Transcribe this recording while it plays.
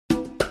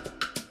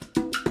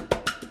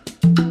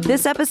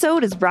This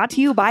episode is brought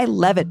to you by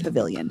Levitt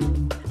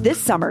Pavilion. This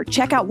summer,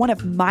 check out one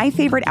of my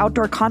favorite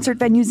outdoor concert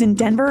venues in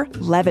Denver,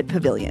 Levitt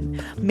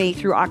Pavilion. May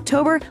through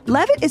October,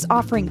 Levitt is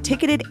offering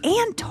ticketed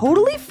and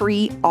totally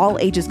free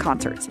all-ages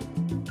concerts.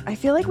 I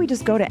feel like we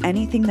just go to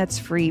anything that's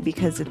free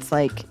because it's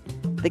like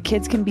the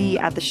kids can be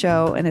at the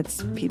show and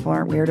it's people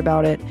aren't weird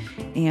about it,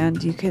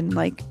 and you can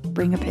like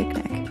bring a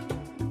picnic.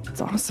 It's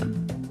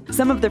awesome.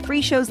 Some of the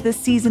free shows this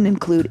season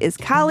include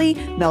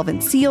Iskali,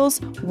 Melvin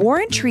Seals,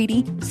 Warren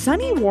Treaty,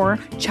 Sunny War,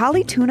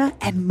 Charlie Tuna,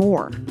 and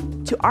more.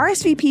 To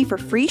RSVP for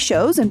free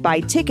shows and buy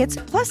tickets,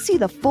 plus see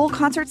the full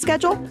concert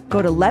schedule,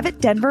 go to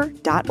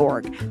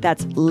levittdenver.org.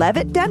 That's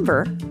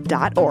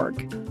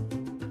levittdenver.org.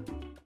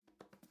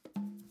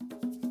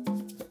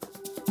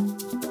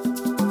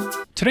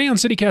 Today on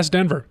CityCast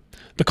Denver,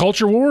 the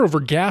culture war over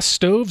gas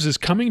stoves is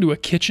coming to a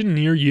kitchen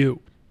near you.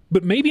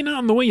 But maybe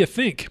not in the way you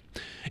think.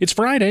 It's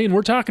Friday, and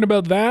we're talking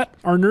about that,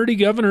 our nerdy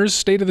governor's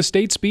State of the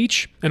State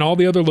speech, and all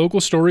the other local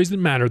stories that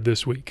mattered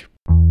this week.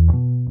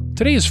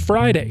 Today is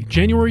Friday,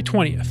 January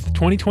 20th,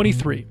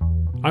 2023.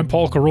 I'm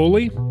Paul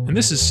Caroli, and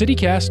this is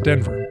CityCast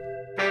Denver.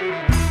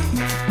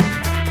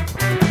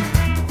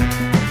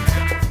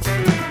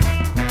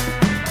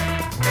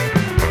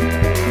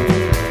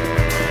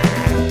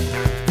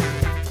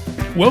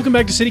 Welcome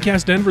back to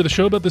CityCast Denver, the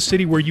show about the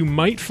city where you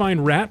might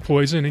find rat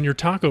poison in your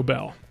Taco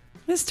Bell.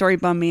 This story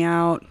bummed me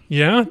out.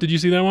 Yeah? Did you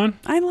see that one?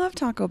 I love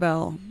Taco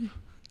Bell.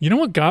 You know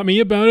what got me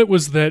about it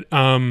was that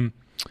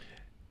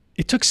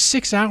it took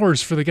 6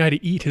 hours for the guy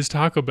to eat his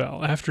Taco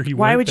Bell after he went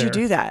there. Why would you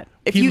do that?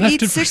 If he you left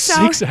eat it for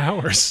 6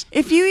 hours.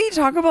 If you eat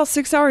Taco Bell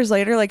 6 hours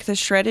later, like the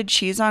shredded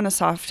cheese on a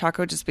soft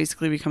taco just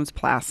basically becomes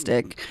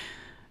plastic.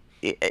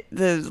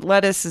 The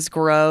lettuce is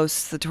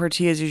gross. The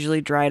tortilla is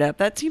usually dried up.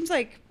 That seems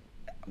like,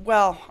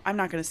 well, I'm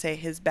not going to say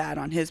his bad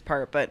on his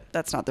part, but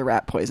that's not the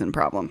rat poison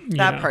problem.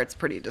 That part's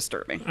pretty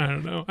disturbing. I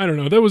don't know.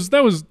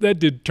 That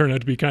did turn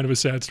out to be kind of a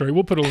sad story.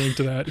 We'll put a link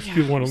to that if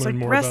you want to learn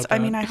more about that. I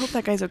mean, I hope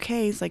that guy's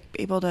okay. He's like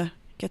able to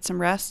get some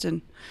rest,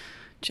 and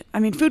I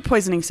mean, food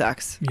poisoning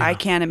sucks. Yeah. I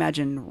can't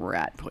imagine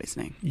rat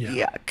poisoning. Yeah.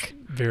 Yuck.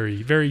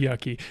 Very, very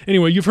yucky.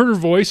 Anyway, you've heard her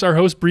voice. Our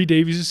host Bree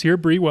Davies is here.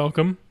 Bree,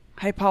 welcome.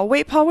 Hi, Paul.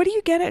 Wait, Paul, what do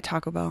you get at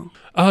Taco Bell?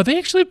 They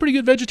actually have pretty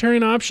good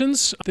vegetarian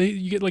options.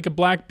 You get like a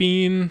black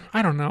bean.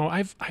 I don't know.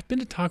 I've been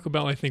to Taco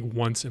Bell, I think,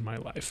 once in my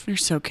life. You're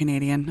so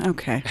Canadian.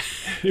 Okay.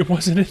 It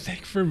wasn't a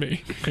thing for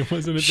me. Okay,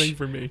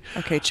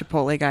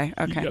 Chipotle guy.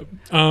 Okay. Yep.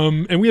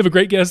 And we have a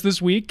great guest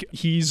this week.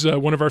 He's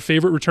one of our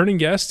favorite returning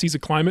guests. He's a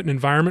climate and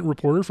environment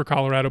reporter for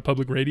Colorado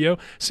Public Radio.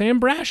 Sam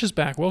Brash is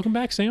back. Welcome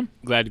back, Sam.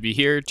 Glad to be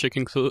here.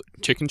 Chicken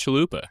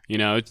chalupa. You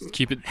know,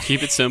 keep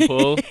it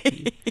simple.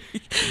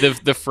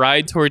 The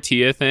fried tortilla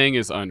thing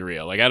is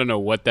unreal. Like, I don't know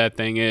what that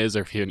thing is,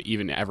 or if it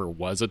even ever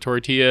was a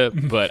tortilla,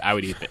 but I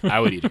would eat it. I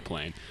would eat it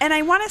plain. And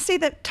I want to say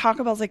that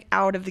Taco Bell's like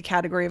out of the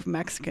category of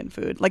Mexican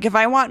food. Like, if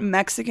I want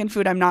Mexican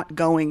food, I'm not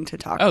going to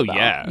Taco Bell. Oh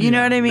yeah, you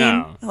know what I mean?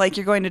 No. Like,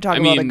 you're going to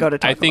Taco Bell to go to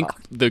Taco Bell. I think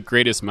the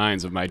greatest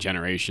minds of my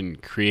generation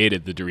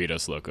created the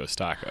Doritos Locos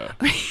Taco.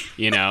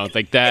 You know,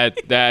 like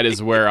that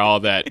is where all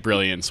that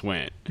brilliance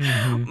went.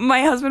 Mm-hmm.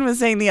 My husband was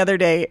saying the other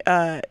day,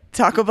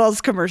 Taco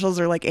Bell's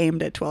commercials are like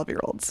aimed at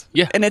 12-year-olds.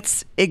 Yeah. And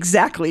it's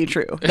exactly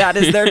true. That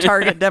is their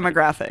target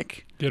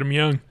demographic. Get them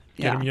young.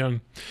 Get them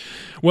young.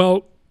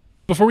 Well,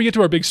 before we get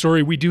to our big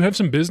story, we do have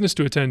some business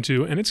to attend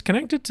to, and it's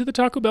connected to the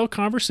Taco Bell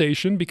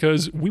conversation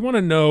because we want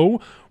to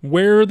know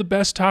where the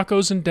best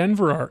tacos in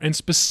Denver are, and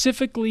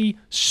specifically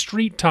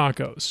street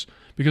tacos.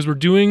 Because we're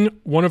doing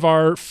one of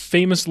our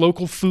famous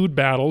local food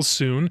battles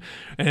soon,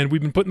 and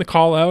we've been putting the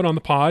call out on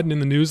the pod and in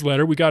the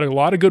newsletter. We got a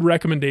lot of good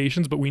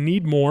recommendations, but we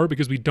need more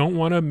because we don't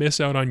want to miss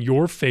out on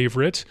your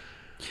favorite.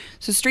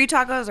 So street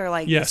tacos are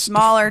like the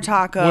smaller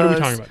tacos. What are we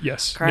talking about?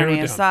 Yes. Carne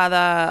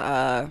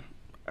asada,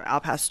 al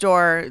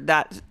pastor,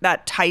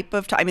 that type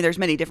of I mean, there's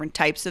many different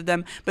types of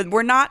them, but what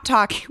we're not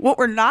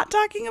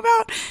talking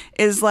about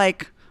is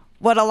like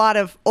what a lot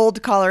of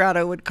old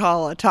Colorado would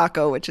call a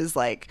taco, which is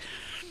like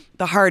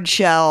the hard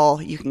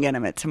shell. You can get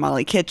them at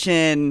Tamale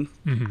Kitchen.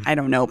 Mm-hmm. I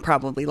don't know,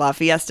 probably La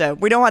Fiesta.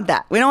 We don't want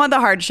that. We don't want the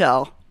hard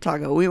shell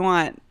taco.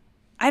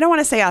 I don't want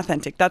to say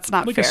authentic. That's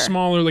not like fair. Like a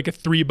smaller, like a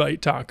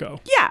 3-bite taco.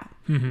 Yeah.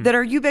 Mm-hmm. That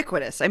are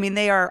ubiquitous. I mean,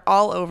 they are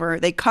all over.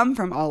 They come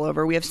from all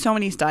over. We have so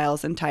many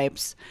styles and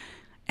types.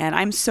 And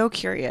I'm so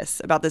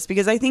curious about this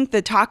because I think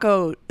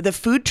the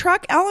food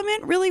truck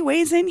element really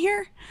weighs in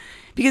here.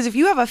 Because if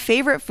you have a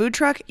favorite food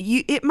truck,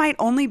 it might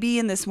only be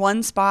in this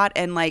one spot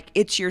and like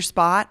it's your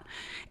spot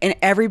and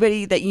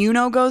everybody that you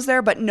know goes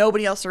there, but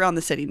nobody else around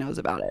the city knows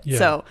about it. Yeah,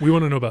 so we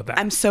want to know about that.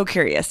 I'm so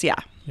curious. Yeah.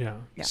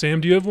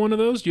 Sam, do you have one of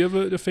those? Do you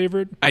have a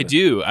favorite? I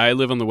do. I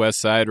live on the west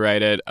side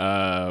right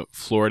at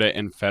Florida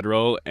and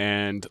Federal.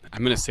 And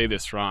I'm going to say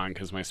this wrong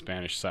because my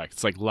Spanish sucks.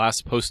 It's like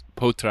Las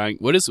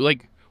Potranquitas. What is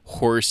like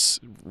horse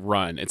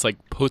run? It's like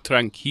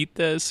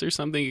Potranquitas or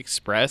something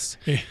express.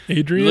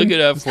 Adrian? Look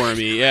it up for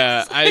me.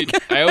 Yeah. I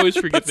always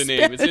forget the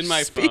name. It's in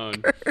my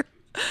phone.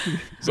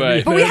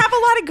 But we have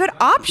a lot of good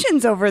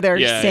options over there,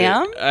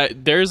 Sam.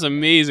 There's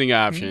amazing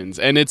options.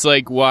 And it's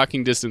like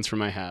walking distance from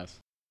my house.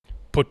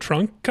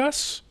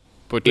 Potranquitas?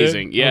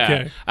 Amazing. Yeah.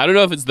 Okay. I don't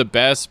know if it's the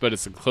best, but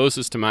it's the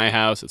closest to my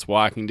house. It's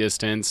walking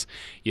distance.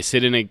 You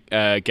sit in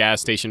a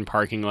gas station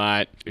parking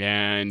lot,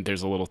 and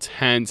there's a little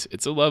tent.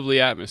 It's a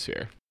lovely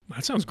atmosphere.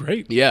 That sounds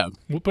great. Yeah.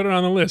 We'll put it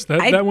on the list.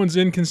 That one's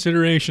in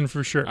consideration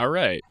for sure. All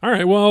right. All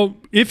right. Well,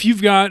 if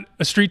you've got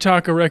a Street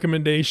Taco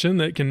recommendation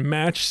that can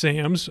match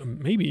Sam's,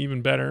 maybe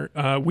even better,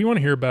 we want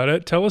to hear about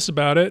it. Tell us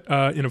about it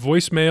in a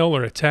voicemail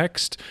or a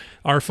text.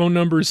 Our phone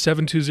number is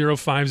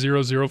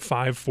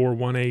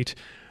 720-500-5418.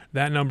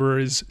 That number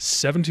is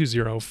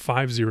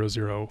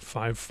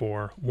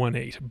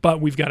 720-500-5418. But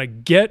we've got to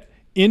get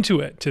into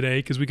it today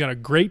because we got a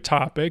great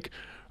topic,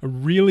 a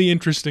really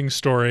interesting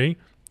story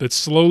that's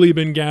slowly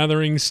been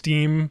gathering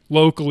steam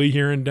locally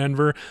here in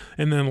Denver,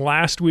 and then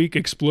last week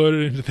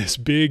exploded into this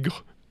big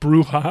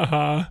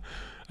brouhaha,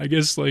 I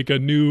guess like a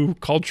new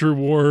culture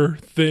war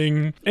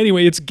thing.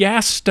 Anyway, it's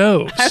gas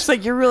stoves. I was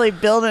like, you're really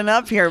building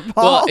up here,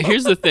 Paul. Well,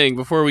 here's the thing.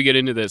 Before we get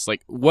into this,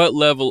 like, what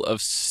level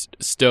of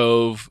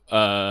stove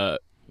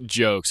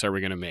jokes are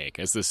we going to make?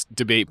 Is this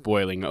debate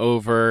boiling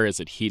over? Is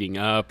it heating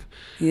up?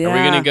 Yeah. Are we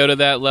going to go to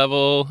that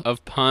level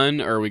of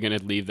pun, or are we going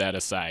to leave that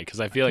aside? Because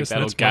I feel like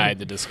that'll guide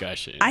the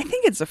discussion. I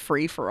think it's a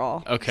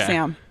free-for-all. Okay.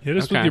 Sam. Hit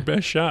us with your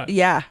best shot.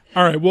 Yeah.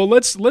 All right. Well,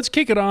 let's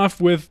kick it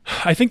off with,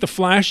 I think, the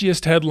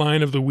flashiest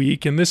headline of the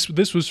week, and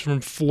this was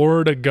from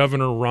Florida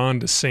Governor Ron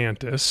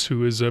DeSantis,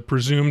 who is a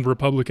presumed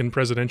Republican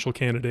presidential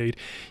candidate.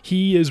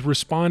 He is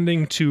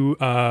responding to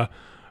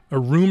a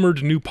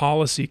rumored new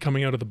policy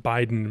coming out of the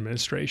Biden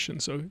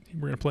administration. So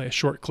we're going to play a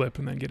short clip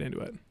and then get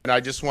into it. And I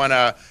just want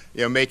to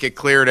make it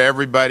clear to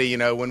everybody,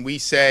 when we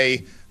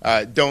say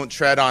don't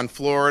tread on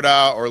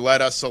Florida or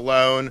let us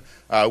alone,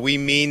 we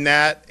mean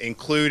that,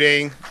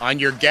 including on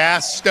your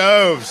gas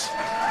stoves.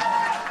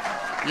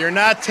 You're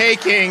not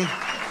taking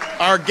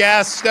our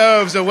gas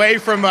stoves away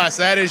from us.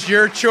 That is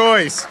your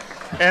choice.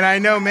 And I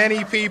know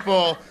many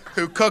people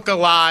who cook a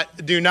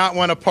lot do not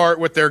want to part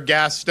with their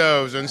gas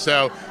stoves. And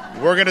so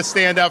we're going to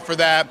stand up for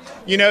that.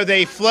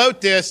 They float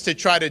this to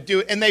try to do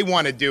it, and they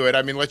want to do it.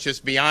 I mean, let's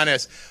just be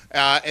honest.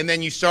 And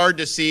then you start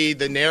to see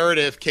the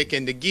narrative kick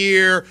into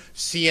gear,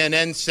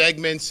 CNN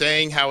segments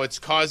saying how it's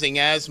causing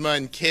asthma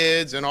in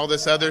kids and all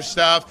this other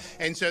stuff.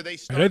 And so they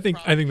start. I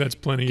think that's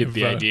plenty of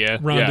the idea.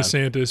 Ron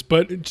DeSantis.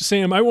 But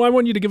Sam, I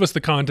want you to give us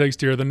the context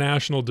here, the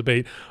national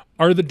debate.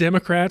 Are the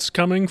Democrats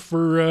coming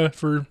for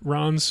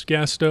Ron's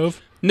gas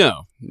stove?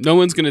 No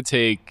one's going to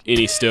take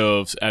any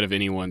stoves out of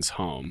anyone's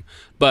home.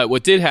 But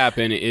what did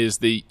happen is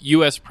the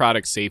U.S.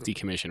 Product Safety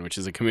Commission, which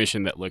is a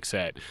commission that looks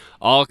at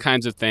all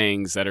kinds of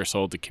things that are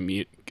sold to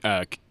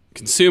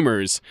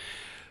consumers,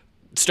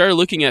 started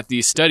looking at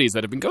these studies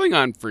that have been going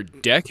on for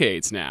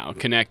decades now,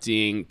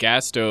 connecting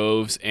gas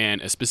stoves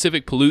and a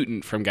specific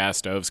pollutant from gas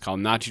stoves called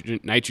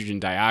nitrogen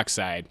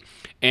dioxide,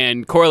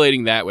 and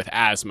correlating that with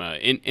asthma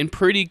in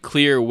pretty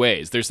clear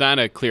ways. There's not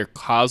a clear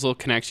causal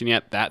connection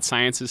yet. That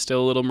science is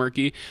still a little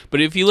murky. But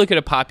if you look at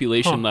a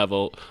population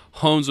level,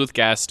 homes with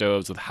gas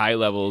stoves with high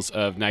levels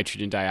of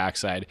nitrogen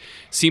dioxide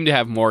seem to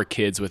have more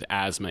kids with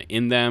asthma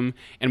in them.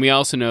 And we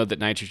also know that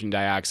nitrogen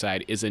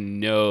dioxide is a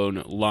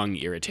known lung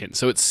irritant.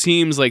 So it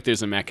seems like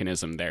there's a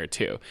mechanism there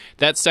too.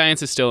 That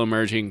science is still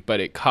emerging, but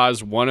it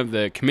caused one of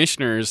the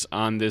commissioners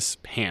on this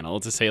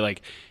panel to say,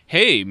 like,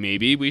 hey,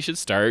 maybe we should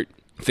start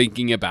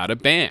thinking about a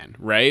ban,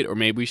 right? Or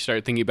maybe we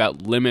start thinking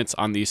about limits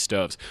on these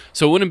stoves.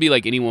 So it wouldn't be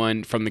like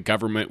anyone from the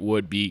government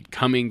would be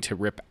coming to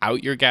rip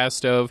out your gas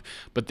stove,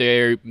 but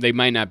they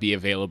might not be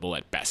available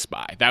at Best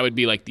Buy. That would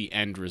be like the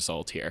end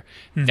result here.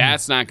 Mm-hmm.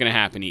 That's not going to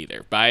happen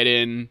either.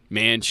 Biden,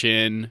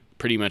 Manchin,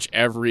 pretty much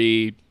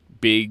every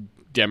big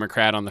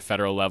Democrat on the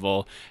federal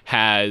level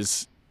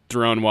has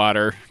thrown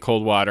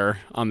cold water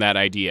on that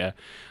idea.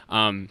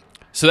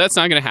 So that's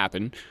not going to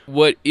happen.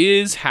 What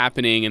is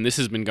happening, and this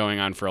has been going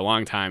on for a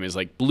long time, is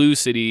like blue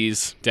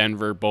cities,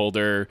 Denver,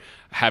 Boulder,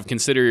 have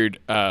considered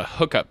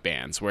hookup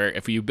bans, where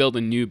if you build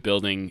a new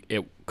building,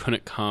 it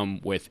couldn't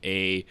come with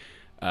a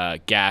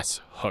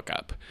gas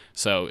hookup.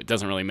 So it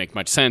doesn't really make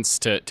much sense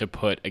to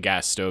put a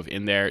gas stove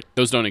in there.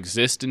 Those don't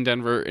exist in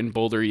Denver and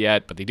Boulder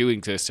yet, but they do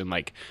exist in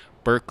like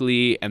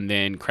Berkeley, and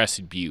then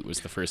Crested Butte was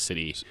the first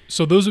city.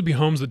 So those would be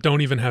homes that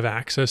don't even have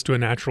access to a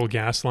natural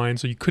gas line,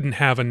 so you couldn't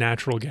have a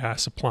natural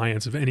gas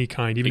appliance of any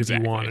kind, even if you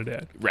wanted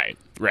it. Right.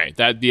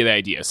 That'd be the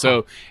idea.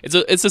 So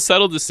it's a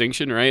subtle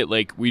distinction, right?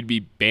 Like, we'd be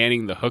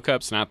banning the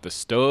hookups, not the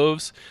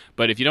stoves.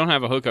 But if you don't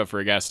have a hookup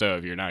for a gas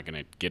stove, you're not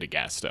going to get a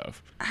gas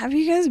stove. Have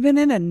you guys been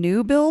in a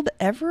new build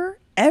ever?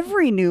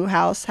 Every new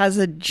house has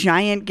a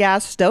giant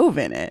gas stove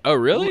in it. Oh,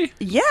 really?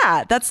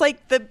 Yeah, that's like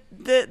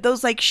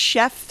those like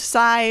chef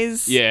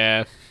size.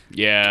 Yeah.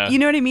 You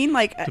know what I mean?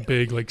 Like the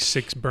big like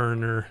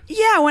 6-burner.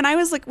 Yeah, when I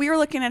was we were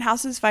looking at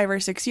houses 5 or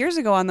 6 years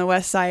ago on the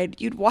west side,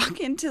 you'd walk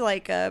into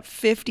like a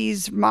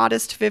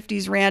modest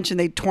 50s ranch, and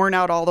they'd torn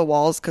out all the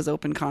walls because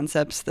Open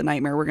Concept's the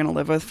nightmare we're going to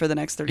live with for the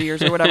next 30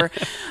 years or whatever.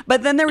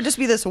 But then there would just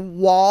be this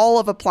wall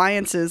of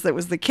appliances that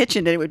was the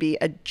kitchen, and it would be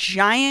a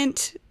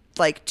giant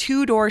like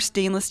 2-door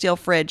stainless steel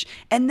fridge,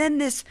 and then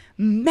this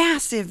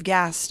massive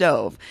gas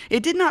stove.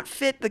 It did not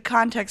fit the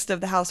context of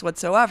the house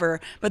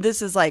whatsoever, but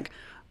this is like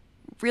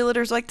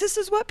realtors are like, this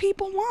is what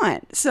people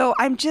want. So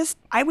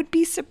I would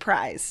be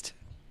surprised.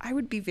 I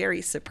would be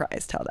very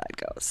surprised how that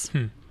goes.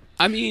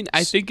 I mean,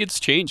 I think it's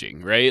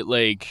changing, right?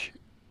 Like,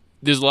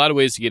 there's a lot of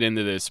ways to get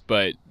into this,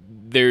 but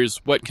there's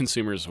what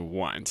consumers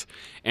want.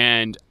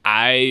 And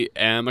I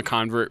am a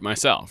convert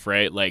myself,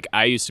 right? Like,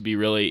 I used to be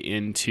really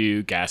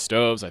into gas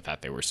stoves. I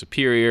thought they were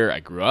superior. I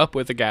grew up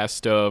with a gas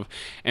stove.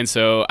 And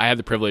so I had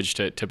the privilege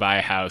to buy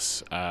a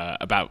house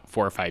about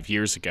 4 or 5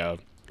 years ago.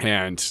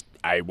 And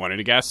I wanted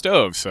a gas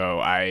stove. So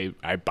I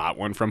bought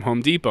one from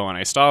Home Depot and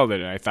I installed it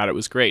and I thought it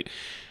was great.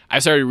 I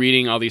started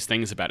reading all these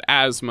things about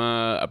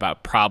asthma,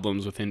 about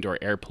problems with indoor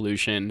air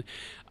pollution.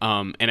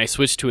 And I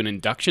switched to an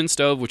induction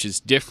stove, which is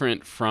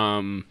different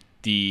from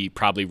the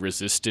probably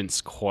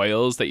resistance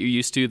coils that you're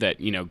used to that,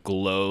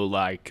 glow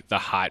like the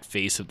hot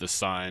face of the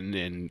sun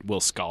and will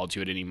scald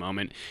you at any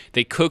moment.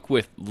 They cook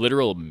with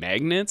literal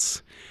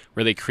magnets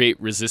where they create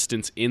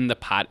resistance in the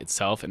pot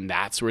itself, and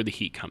that's where the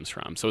heat comes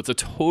from. So it's a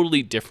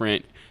totally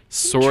different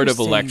sort of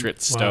electric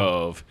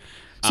stove.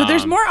 So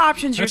there's more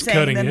options, you're That's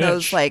saying, than cutting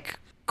those edge.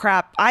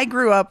 crap. I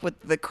grew up with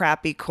the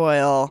crappy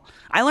coil.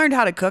 I learned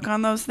how to cook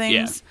on those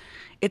things. Yeah.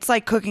 It's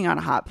like cooking on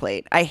a hot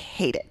plate. I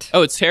hate it.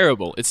 Oh, it's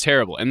terrible. It's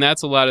terrible. And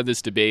that's a lot of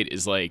this debate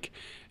is like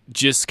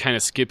just kind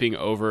of skipping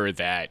over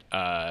that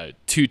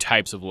two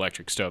types of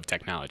electric stove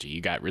technology.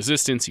 You got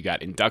resistance, you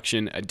got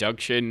induction.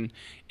 Induction,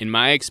 in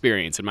my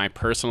experience, in my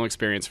personal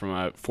experience from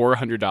a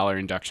 $400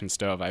 induction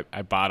stove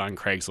I bought on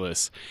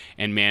Craigslist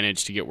and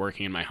managed to get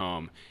working in my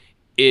home,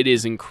 it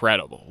is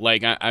incredible.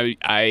 Like,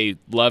 I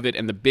love it.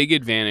 And the big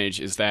advantage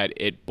is that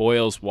it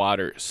boils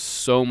water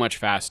so much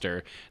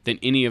faster than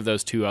any of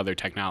those two other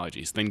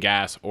technologies, than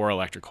gas or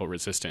electrical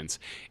resistance.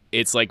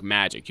 It's like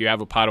magic. You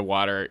have a pot of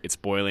water, it's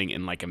boiling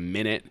in like a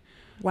minute.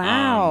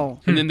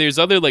 Wow. And then there's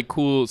other like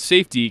cool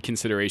safety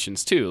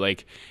considerations too.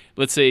 Like,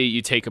 let's say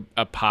you take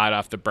a pot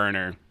off the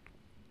burner,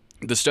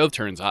 the stove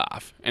turns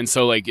off. And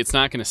so like it's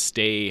not going to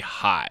stay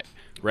hot.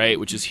 Right,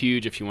 which is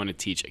huge if you want to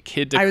teach a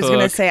kid to cook. I was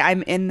going to say,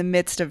 I'm in the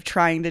midst of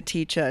trying to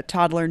teach a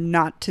toddler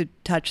not to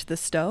touch the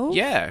stove.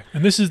 Yeah.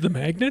 And this is the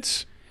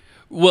magnets?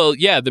 Well,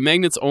 yeah, the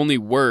magnets only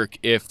work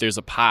if there's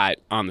a pot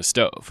on the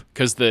stove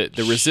because the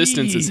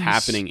resistance is Jeez.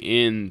 happening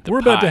in the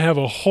We're pot. about to have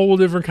a whole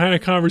different kind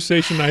of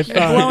conversation, I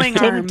thought. Blowing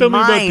tell our me about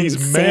minds,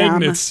 these Sam.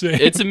 magnets. Sam.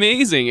 It's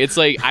amazing. It's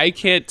like I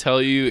can't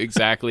tell you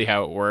exactly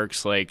how it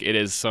works. Like it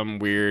is some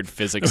weird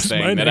physics That was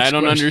my thing that next I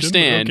don't question,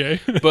 understand.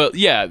 okay. But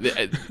yeah,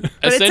 But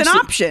it's an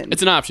option.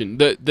 It's an option.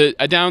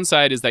 A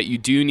downside is that you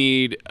do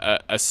need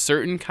a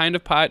certain kind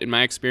of pot. In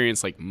my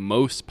experience, like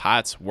most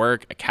pots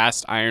work. A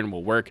cast iron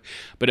will work,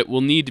 but it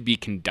will need to be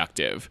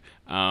conductive.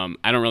 I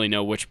don't really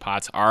know which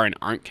pots are and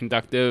aren't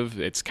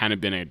conductive. It's kind of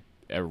been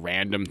a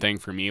random thing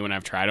for me when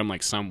I've tried them.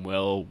 Like some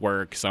will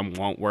work, some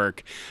won't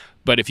work.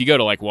 But if you go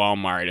to like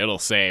Walmart, it'll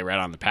say right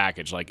on the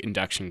package like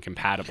induction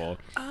compatible.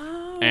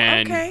 Oh,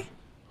 And- okay.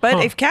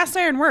 But if cast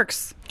iron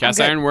works, Cast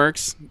I'm good. iron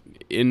works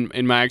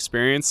in my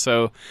experience.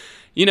 So,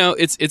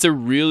 it's a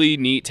really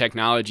neat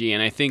technology.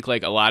 And I think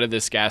like a lot of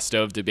this gas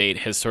stove debate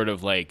has sort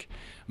of like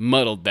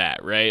muddled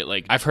that, right?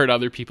 Like I've heard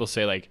other people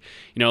say like,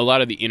 a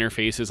lot of the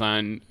interfaces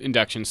on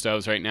induction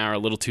stoves right now are a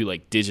little too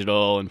like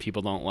digital and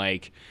people don't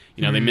like,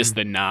 they miss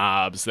the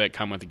knobs that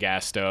come with the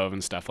gas stove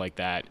and stuff like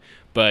that.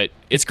 But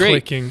it's great.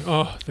 Clicking.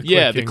 Oh, the clicking.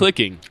 Yeah, the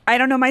clicking. I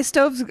don't know.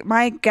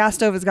 My gas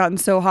stove has gotten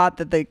so hot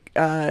that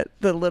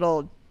the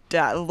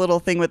little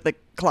thing with the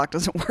clock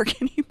doesn't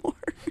work anymore.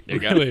 There you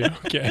go. Really?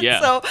 Okay.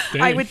 Yeah. So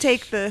Dang. I would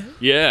take the.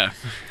 Yeah.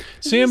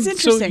 Sam, is so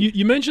interesting.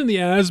 you mentioned the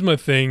asthma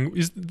thing,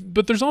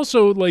 but there's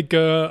also like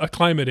a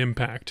climate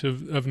impact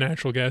of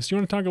natural gas. Do you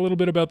want to talk a little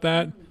bit about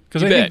that?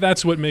 Because You I bet. think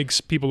that's what makes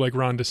people like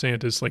Ron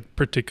DeSantis like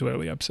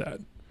particularly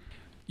upset.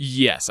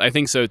 Yes, I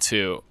think so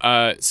too.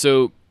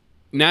 So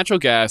natural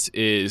gas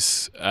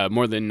is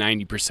more than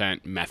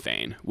 90%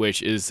 methane,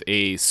 which is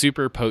a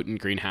super potent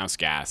greenhouse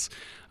gas.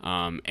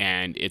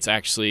 And it's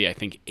actually, I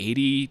think,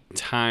 80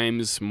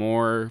 times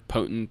more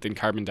potent than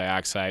carbon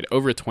dioxide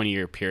over a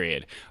 20-year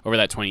period. Over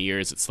that 20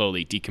 years, it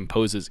slowly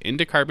decomposes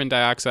into carbon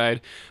dioxide.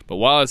 But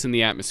while it's in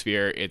the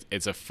atmosphere,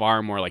 it's a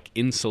far more like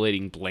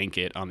insulating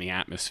blanket on the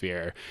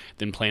atmosphere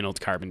than plain old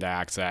carbon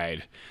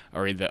dioxide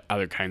or the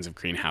other kinds of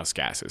greenhouse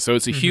gases. So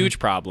it's a huge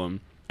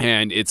problem.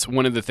 And it's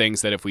one of the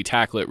things that if we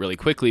tackle it really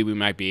quickly, we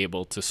might be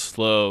able to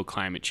slow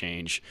climate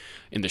change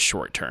in the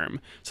short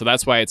term. So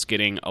that's why it's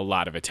getting a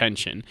lot of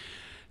attention.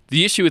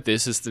 The issue with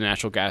this is the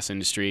natural gas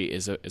industry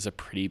is a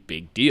pretty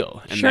big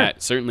deal. And Sure.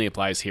 that certainly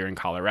applies here in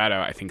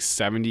Colorado. I think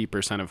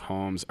 70% of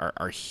homes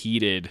are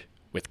heated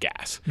with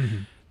gas.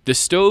 The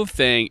stove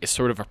thing is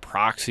sort of a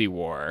proxy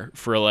war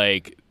for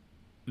like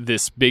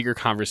this bigger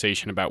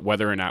conversation about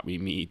whether or not we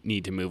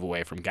need to move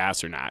away from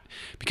gas or not.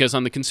 Because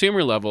on the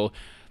consumer level,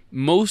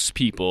 most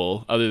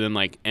people, other than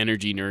like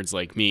energy nerds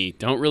like me,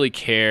 don't really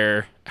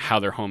care how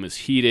their home is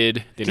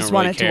heated. They Just don't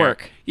really want it to care.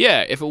 work.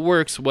 Yeah, if it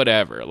works,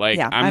 whatever. Like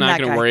Yeah, I'm I'm not that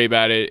going to guy. worry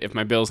about it. If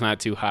my bill's not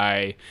too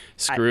high,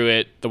 screw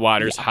it. The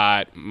water's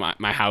hot.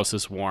 My house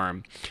is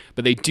warm.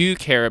 But they do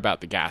care about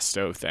the gas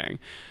stove thing.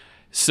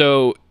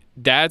 So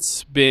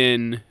that's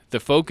been the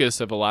focus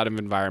of a lot of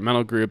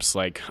environmental groups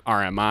like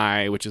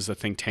RMI, which is a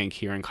think tank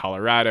here in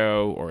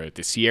Colorado, or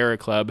the Sierra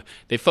Club.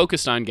 They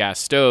focused on gas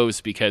stoves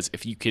because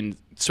if you can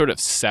sort of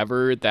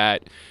sever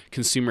that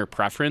consumer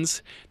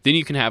preference, then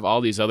you can have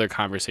all these other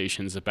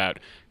conversations about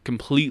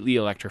completely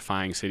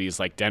electrifying cities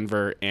like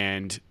Denver.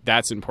 And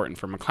that's important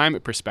from a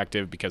climate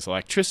perspective because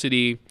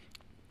electricity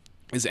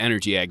is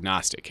energy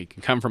agnostic. It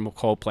can come from a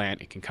coal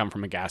plant, it can come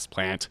from a gas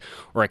plant,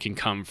 or it can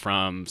come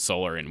from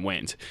solar and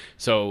wind.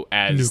 So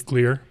as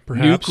nuclear,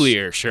 perhaps.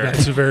 Nuclear, sure.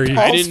 That's a very.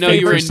 I didn't know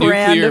you were a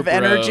brand nuclear of bro,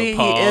 energy.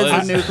 Paul. He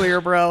is a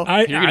nuclear bro.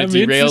 You're going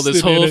to derail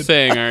this whole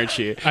thing, aren't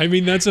you? I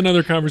mean, that's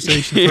another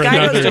conversation for Guy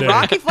another goes to day.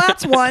 Rocky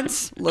Flats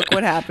once. Look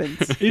what happens.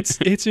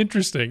 It's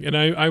interesting, and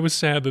I was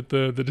sad that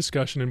the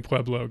discussion in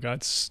Pueblo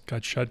got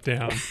shut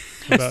down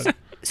about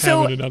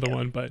having another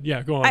one. But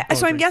yeah, go on.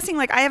 So I'm guessing,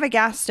 like, I have a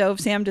gas stove.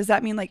 Sam, does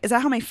that mean, like, is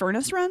that how my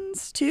furnace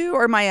runs too,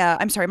 or my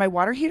my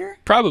water heater?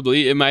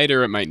 Probably. It might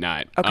or it might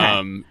not.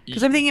 Okay.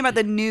 Because I'm thinking about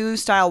the new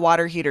style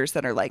water heaters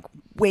that are like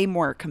way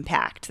more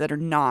compact. That are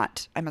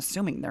not. I'm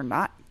assuming they're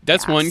not.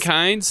 That's gas. one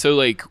kind. So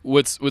like,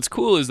 what's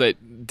cool is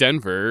that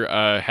Denver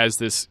has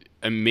this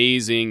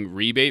amazing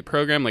rebate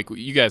program. Like,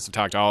 you guys have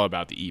talked all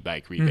about the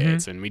e-bike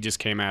rebates, and we just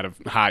came out of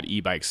hot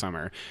e-bike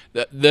summer.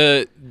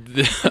 The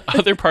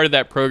other part of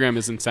that program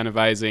is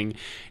incentivizing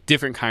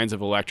different kinds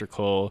of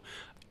electrical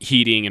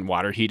heating and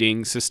water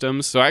heating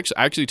systems. So I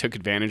actually took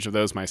advantage of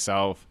those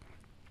myself.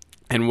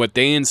 And what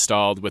they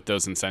installed with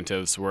those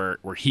incentives were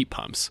heat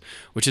pumps,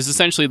 which is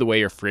essentially the way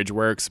your fridge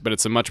works, but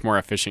it's a much more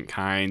efficient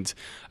kind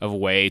of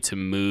way to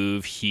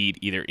move heat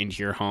either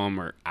into your home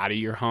or out of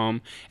your home.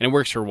 And it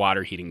works for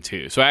water heating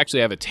too. So I actually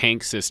have a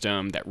tank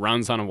system that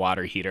runs on a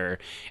water heater,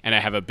 and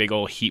I have a big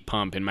old heat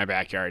pump in my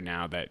backyard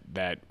now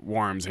that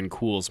warms and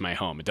cools my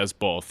home. It does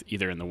both,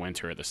 either in the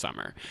winter or the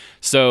summer.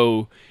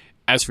 So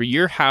as for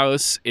your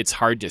house, it's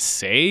hard to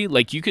say.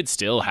 Like, you could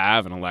still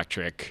have an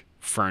electric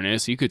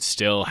furnace, you could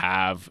still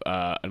have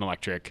an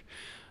electric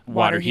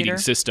water heating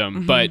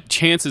system, but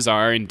chances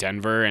are in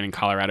Denver and in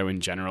Colorado in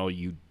general,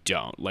 you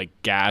don't. Like,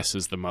 gas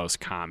is the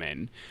most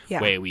common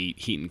way we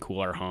heat and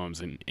cool our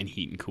homes and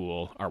heat and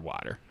cool our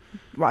water.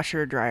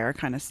 Washer, dryer,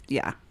 kind of.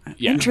 Yeah.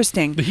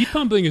 Interesting. The heat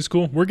pump thing is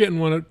cool. We're getting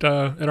one at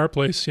our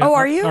place. Yeah. Oh,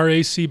 are you? Our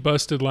AC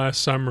busted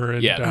last summer,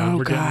 and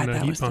we're getting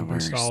a heat pump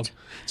installed.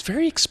 It's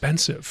very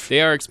expensive.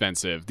 They are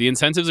expensive. The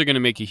incentives are going to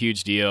make a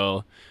huge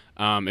deal.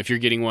 If you're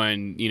getting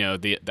one,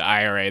 the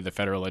IRA, the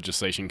federal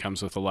legislation,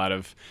 comes with a lot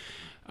of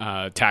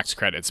tax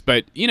credits.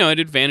 But, it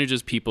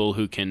advantages people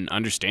who can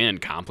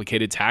understand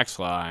complicated tax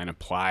law and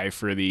apply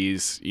for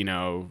these,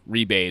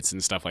 rebates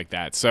and stuff like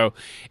that. So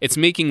it's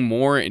making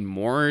more and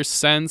more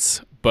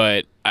sense.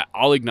 But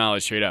I'll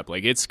acknowledge straight up,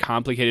 like, it's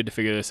complicated to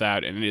figure this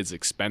out, and it is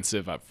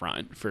expensive up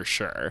front for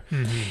sure.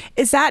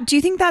 Do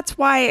you think that's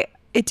why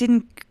it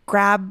didn't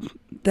grab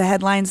the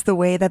headlines the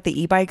way that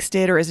the e-bikes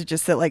did, or is it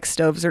just that, like,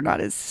 stoves are not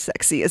as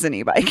sexy as an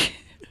e-bike?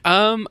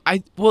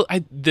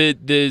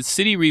 The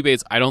city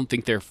rebates, I don't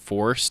think they're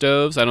for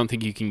stoves. I don't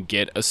think you can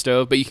get a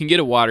stove, but you can get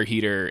a water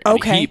heater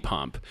and a heat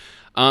pump.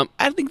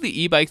 I think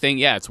the e-bike thing,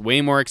 it's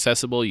way more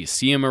accessible. You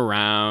see them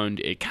around.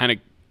 It kind of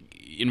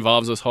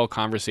involves this whole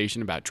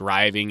conversation about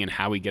driving and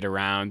how we get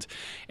around,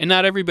 and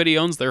not everybody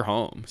owns their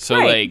home. So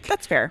like,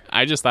 that's fair.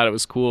 I just thought it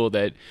was cool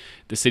that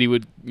the city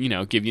would,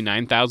 give you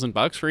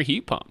 $9,000 for a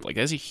heat pump. Like,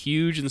 that's a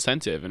huge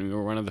incentive. And we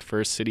were one of the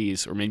first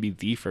cities, or maybe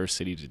the first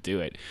city, to do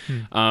it.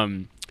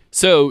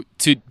 So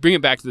to bring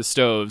it back to the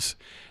stoves,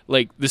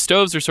 like, the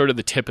stoves are sort of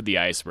the tip of the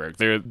iceberg.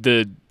 They're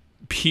the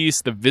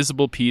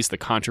visible piece, the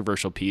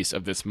controversial piece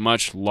of this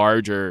much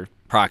larger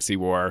proxy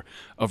war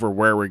over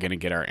where we're going to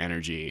get our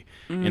energy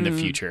in the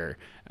future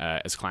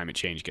as climate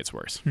change gets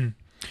worse.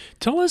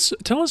 Tell us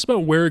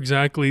about where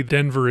exactly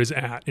Denver is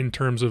at in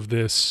terms of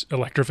this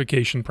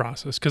electrification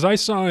process. Because I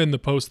saw in the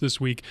Post this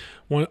week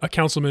a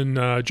councilman,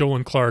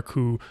 Jolyn Clark,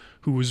 who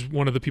was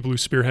one of the people who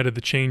spearheaded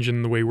the change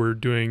in the way we're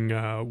doing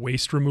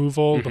waste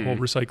removal, the whole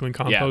recycling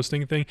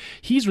composting thing.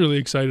 He's really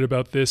excited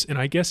about this, and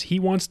I guess he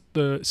wants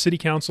the city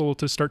council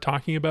to start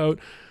talking about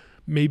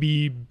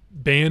maybe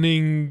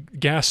banning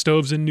gas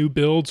stoves in new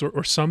builds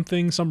or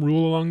something, some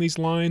rule along these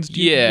lines. What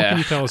can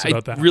you tell us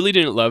about that? I really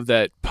didn't love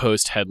that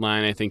Post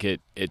headline. I think it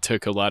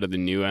took a lot of the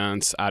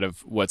nuance out of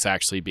what's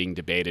actually being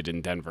debated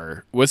in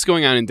Denver. What's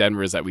going on in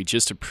Denver is that we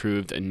just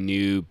approved a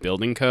new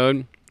building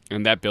code,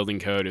 and that building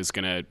code is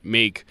going to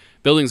make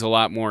buildings a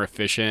lot more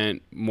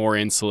efficient, more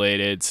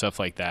insulated, stuff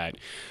like that.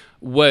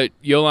 What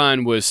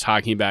Jolyn was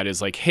talking about is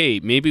like,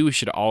 hey, maybe we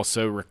should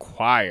also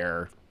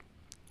require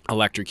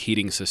electric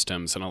heating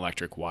systems and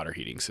electric water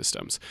heating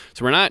systems.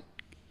 So we're not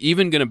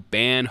even going to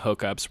ban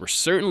hookups. We're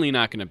certainly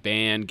not going to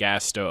ban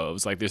gas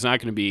stoves. Like, it's going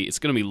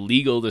to be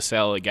legal to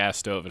sell a gas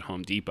stove at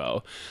Home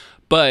Depot,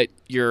 but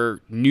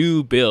your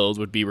new build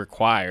would be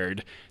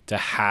required to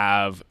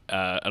have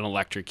an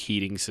electric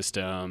heating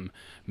system,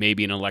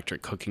 maybe an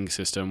electric cooking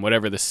system,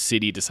 whatever the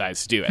city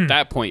decides to do. At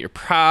that point, you're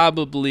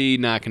probably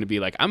not going to be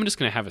like, I'm just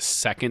going to have a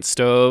second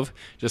stove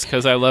just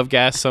because I love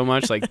gas so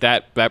much. Like,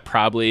 that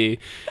probably,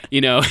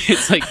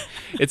 it's like,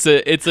 it's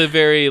a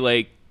very,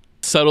 like,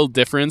 subtle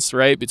difference,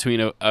 right,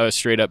 between a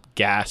straight up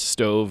gas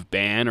stove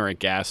ban or a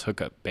gas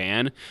hookup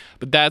ban,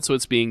 but that's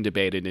what's being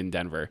debated in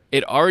Denver.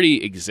 It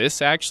already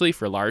exists actually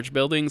for large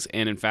buildings,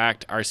 and in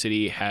fact, our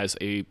city has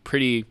a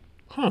pretty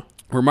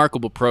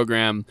remarkable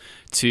program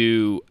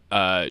to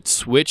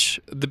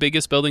switch the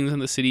biggest buildings in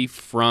the city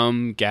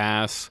from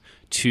gas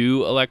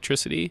to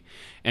electricity.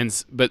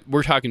 But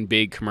we're talking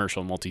big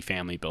commercial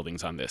multifamily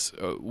buildings on this.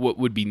 What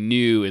would be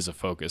new is a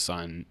focus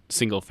on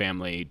single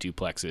family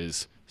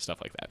duplexes, stuff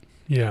like that.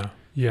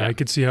 Yeah, I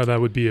could see how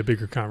that would be a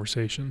bigger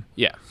conversation.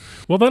 Yeah.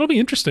 Well, that'll be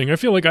interesting. I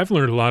feel like I've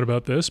learned a lot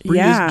about this. Bree,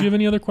 do you have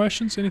any other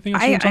questions? Anything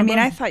else you want to talk about?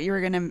 I thought you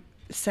were going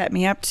to set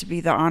me up to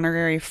be the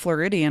honorary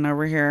Floridian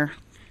over here,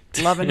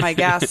 loving my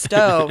gas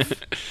stove.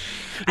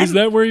 Is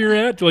that where you're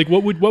at? Like,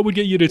 what would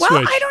get you to switch?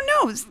 Well, I don't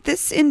know.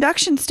 This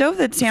induction stove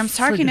that Sam's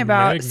talking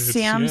about, magnets,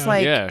 Sam's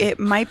it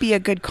might be a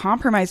good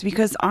compromise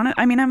because I'm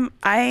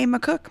a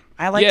cook.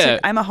 I like to.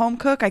 I'm a home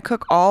cook. I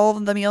cook all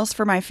the meals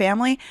for my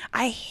family.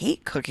 I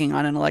hate cooking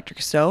on an electric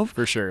stove.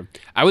 For sure.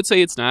 I would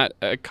say it's not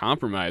a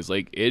compromise.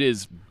 Like, it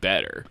is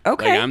better.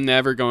 Okay. Like, I'm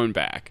never going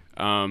back.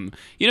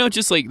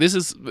 Just like, this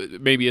is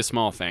maybe a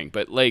small thing,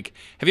 but like,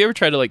 have you ever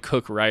tried to like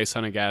cook rice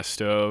on a gas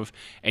stove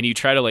and you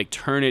try to like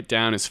turn it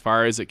down as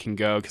far as it can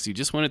go because you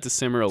just want it to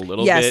simmer a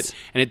little bit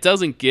and it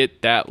doesn't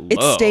get that low.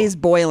 It stays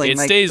boiling. It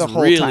stays the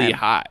whole really time.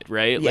 hot,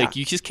 right? Yeah. Like,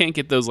 you just can't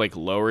get those like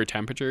lower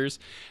temperatures.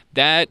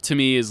 That to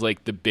me is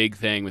like the big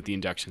thing with the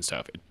induction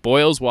stove. It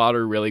boils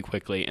water really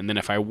quickly, and then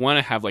if I want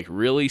to have like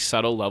really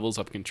subtle levels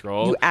of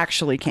control, you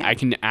actually can. I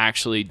can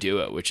actually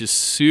do it, which is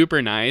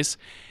super nice.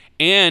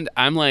 And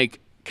I'm like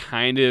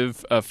kind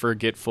of a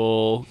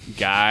forgetful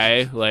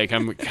guy. Like, I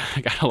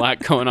got a lot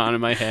going on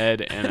in my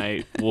head and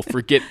I will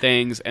forget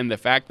things. And the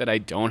fact that I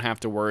don't have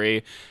to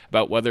worry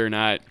about whether or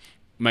not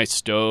my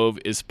stove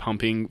is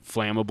pumping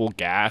flammable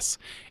gas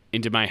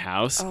into my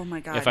house, oh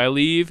my God, if I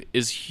leave,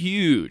 is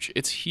huge.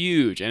 It's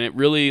huge. And it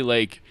really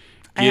like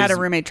I had a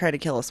roommate try to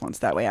kill us once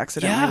that way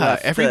accidentally. Yeah,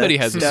 everybody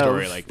has a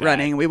story like that.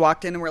 Running. We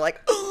walked in and we're like,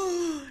 oh.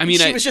 I mean,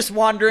 she was just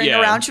wandering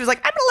around. She was like,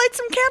 I'm going to light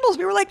some candles.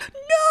 We were like,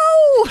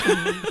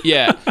 no.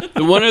 Yeah.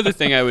 The one other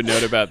thing I would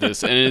note about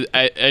this, and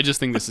I just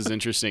think this is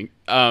interesting,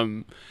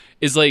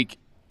 is like,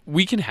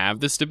 we can have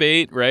this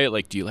debate, right?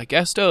 Like, do you like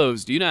gas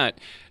stoves? Do you not?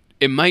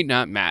 It might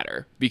not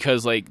matter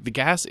because like the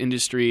gas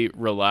industry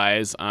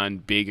relies on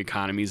big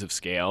economies of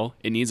scale.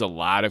 It needs a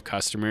lot of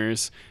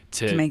customers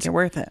to make it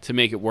worth it. To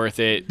make it worth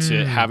it,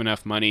 to have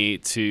enough money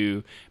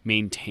to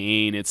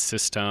maintain its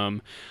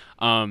system.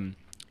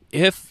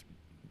 If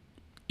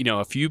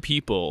a few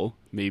people,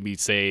 maybe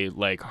say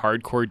like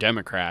hardcore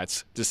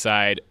Democrats,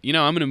 decide, I'm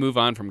going to move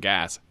on from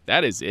gas,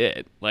 that is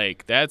it.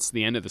 Like, that's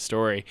the end of the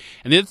story.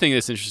 And the other thing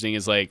that's interesting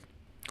is like,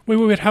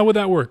 Wait, how would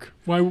that work?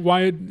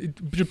 Why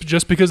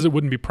just because it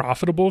wouldn't be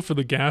profitable for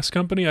the gas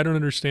company? I don't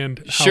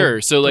understand how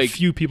so like a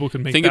few people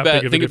can make think that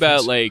about big of a think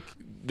difference. about like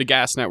the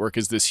gas network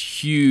is this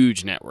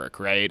huge network,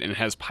 right? And it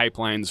has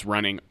pipelines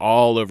running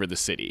all over the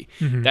city.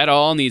 Mm-hmm. That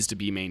all needs to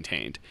be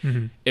maintained.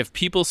 Mm-hmm. If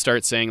people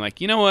start saying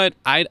like, you know what,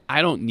 I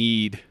don't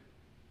need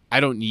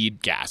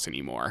gas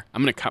anymore.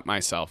 I'm going to cut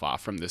myself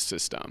off from this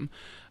system.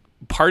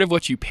 Part of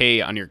what you pay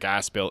on your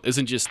gas bill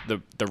isn't just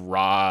the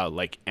raw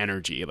like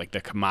energy, like the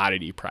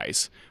commodity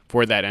price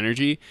for that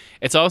energy.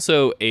 It's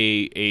also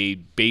a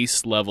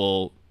base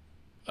level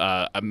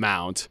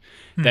amount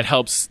that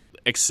helps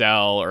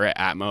Xcel or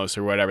Atmos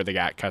or whatever the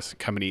gas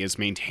company is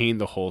maintain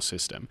the whole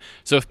system.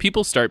 So if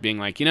people start being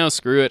like,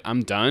 screw it,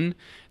 I'm done,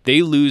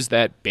 they lose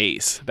that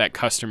base, that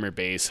customer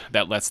base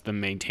that lets them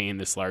maintain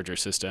this larger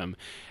system.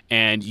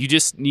 And you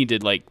just need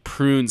to like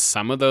prune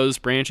some of those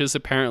branches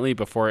apparently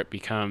before it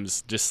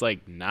becomes just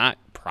like not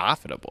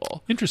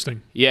profitable.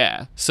 Interesting.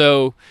 Yeah.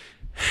 So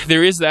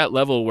there is that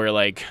level where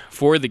like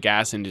for the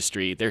gas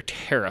industry, they're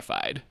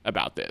terrified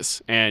about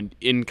this. And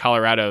in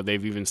Colorado,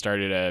 they've even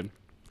started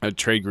a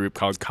trade group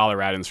called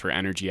Coloradans for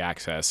Energy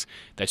Access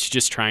that's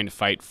just trying to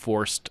fight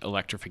forced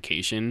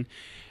electrification.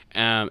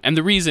 And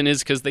the reason is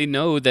because they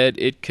know that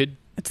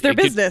it's their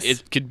business.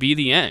 It could be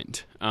the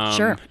end.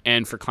 Sure.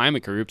 And for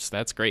climate groups,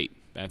 that's great.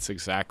 That's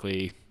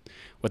exactly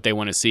what they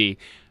want to see.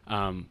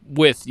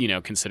 With,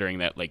 considering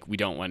that like we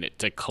don't want it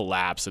to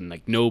collapse and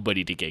like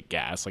nobody to get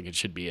gas. Like it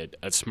should be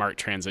a smart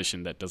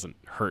transition that doesn't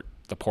hurt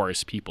the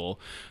poorest people.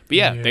 But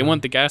yeah. They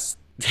want the gas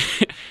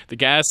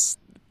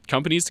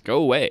companies to go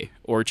away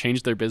or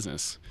change their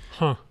business.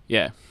 Huh.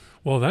 Yeah.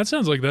 Well, that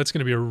sounds like that's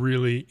going to be a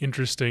really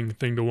interesting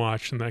thing to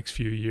watch in the next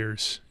few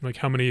years. Like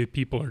how many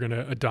people are going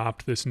to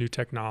adopt this new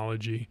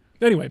technology.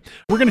 Anyway,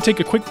 we're going to take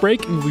a quick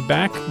break and we'll be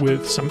back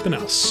with something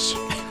else.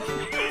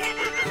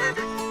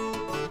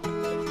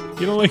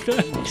 You don't like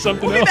that?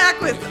 Something else? We'll be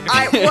back with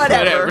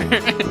whatever.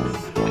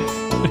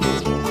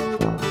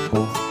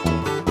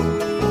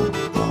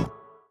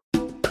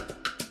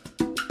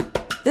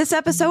 This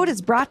episode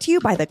is brought to you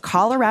by the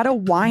Colorado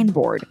Wine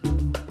Board.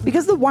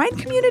 Because the wine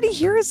community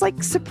here is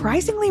like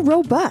surprisingly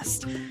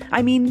robust.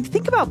 I mean,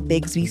 think about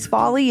Bigsby's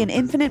Folly and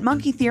Infinite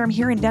Monkey Theorem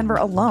here in Denver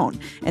alone,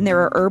 and there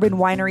are urban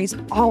wineries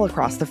all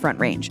across the Front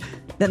Range.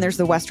 Then there's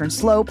the Western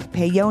Slope,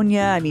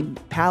 Paonia,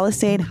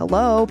 Palisade.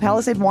 Hello,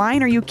 Palisade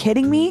wine, are you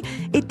kidding me?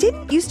 It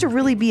didn't used to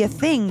really be a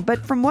thing,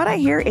 but from what I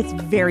hear, it's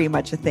very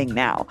much a thing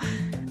now.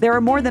 There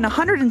are more than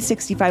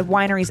 165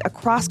 wineries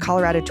across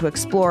Colorado to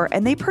explore,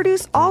 and they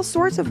produce all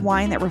sorts of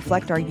wine that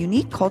reflect our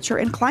unique culture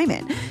and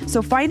climate.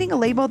 So finding a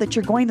label that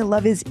you're going to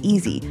love is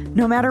easy,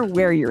 no matter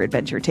where your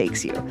adventure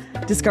takes you.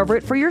 Discover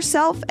it for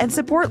yourself and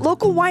support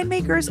local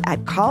winemakers at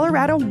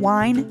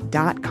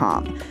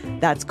coloradowine.com.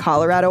 That's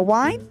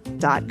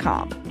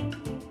coloradowine.com.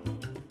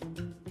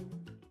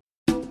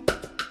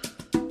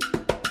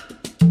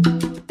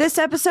 This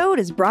episode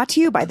is brought to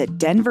you by the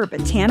Denver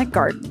Botanic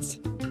Gardens.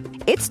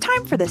 It's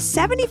time for the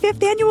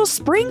 75th annual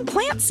Spring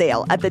Plant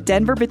Sale at the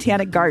Denver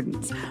Botanic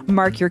Gardens.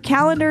 Mark your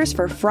calendars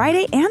for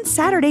Friday and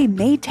Saturday,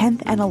 May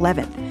 10th and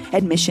 11th.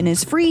 Admission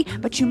is free,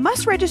 but you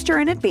must register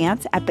in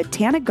advance at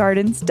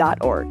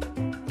botanicgardens.org.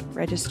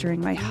 Registering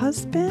my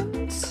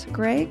husband,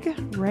 Greg,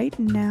 right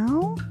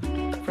now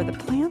for the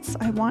plants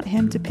I want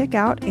him to pick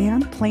out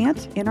and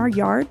plant in our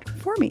yard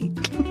for me.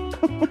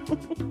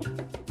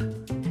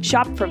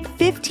 Shop from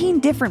 15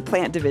 different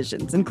plant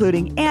divisions,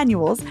 including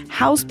annuals,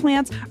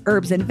 houseplants,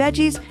 herbs and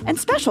veggies, and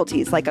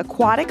specialties like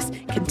aquatics,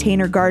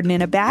 container garden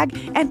in a bag,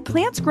 and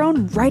plants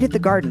grown right at the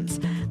gardens.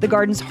 The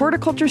garden's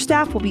horticulture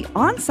staff will be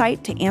on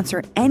site to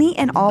answer any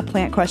and all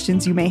plant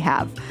questions you may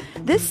have.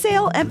 This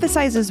sale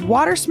emphasizes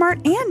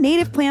water-smart and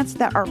native plants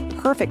that are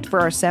perfect for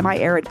our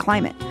semi-arid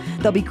climate.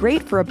 They'll be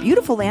great for a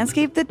beautiful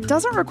landscape that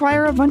doesn't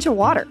require a bunch of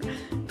water.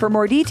 For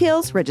more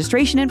details,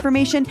 registration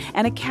information,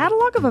 and a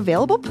catalog of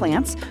available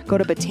plants, go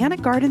to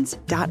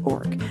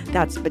botanicgardens.org.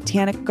 That's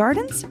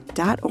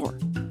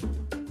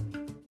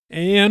botanicgardens.org.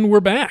 And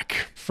we're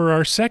back. For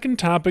our second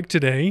topic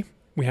today,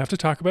 we have to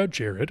talk about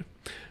Jared.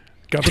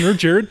 Governor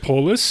Jared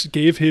Polis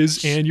gave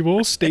his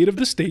annual State of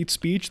the State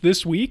speech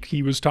this week.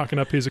 He was talking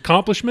up his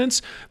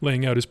accomplishments,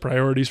 laying out his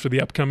priorities for the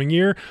upcoming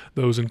year.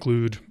 Those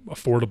include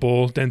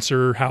affordable,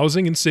 denser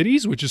housing in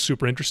cities, which is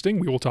super interesting.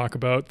 We will talk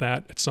about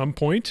that at some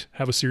point,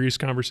 have a serious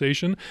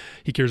conversation.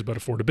 He cares about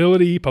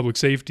affordability, public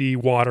safety,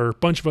 water, a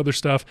bunch of other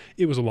stuff.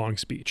 It was a long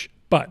speech.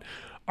 But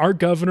our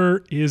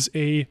governor is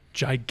a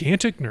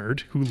gigantic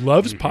nerd who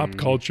loves pop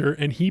culture,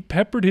 and he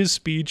peppered his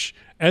speech,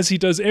 as he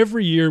does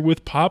every year,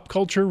 with pop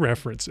culture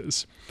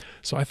references.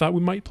 So I thought we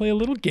might play a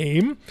little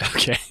game.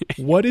 Okay.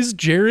 What is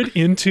Jared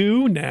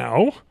into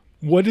now?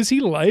 What is he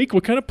like?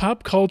 What kind of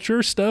pop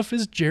culture stuff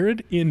is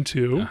Jared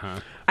into?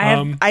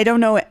 I don't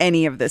know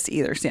any of this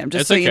either, Sam.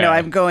 Just It's so you okay. know,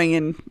 I'm going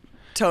in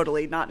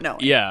totally not knowing.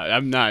 Yeah,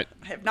 I'm not.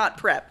 I have not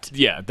prepped.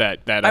 Yeah,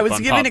 that I up was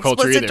on given pop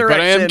culture explicit either. But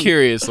I am direction.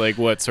 curious, like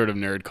what sort of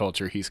nerd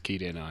culture he's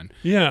keyed in on.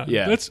 Yeah.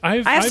 Yeah. I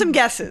have some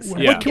guesses.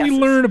 What can we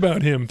learn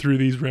about him through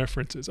these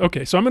references?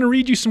 Okay, so I'm going to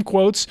read you some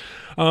quotes.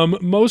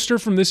 Most are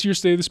from this year's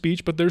State of the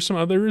Speech, but there's some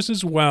others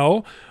as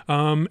well.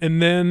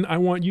 And then I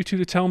want you two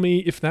to tell me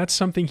if that's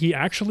something he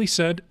actually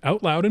said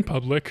out loud in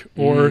public,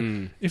 or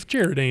if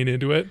Jared ain't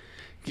into it.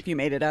 If you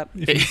made it up.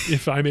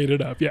 If I made it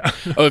up, yeah.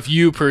 Oh, if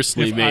you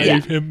personally If made I-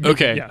 it. him-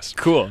 Okay. yes.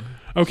 Cool.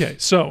 Okay,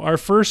 so our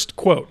first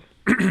quote.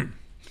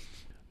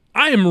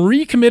 I am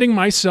recommitting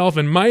myself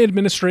and my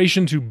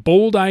administration to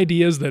bold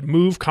ideas that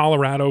move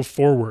Colorado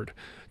forward,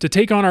 to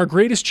take on our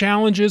greatest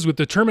challenges with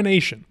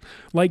determination,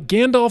 like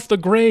Gandalf the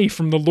Grey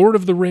from The Lord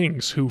of the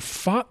Rings, who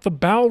fought the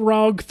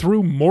Balrog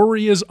through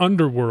Moria's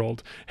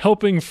underworld,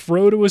 helping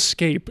Frodo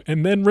escape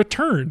and then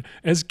return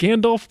as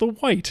Gandalf the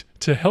White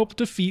to help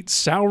defeat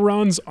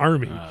Sauron's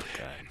army,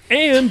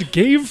 and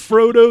gave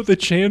Frodo the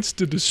chance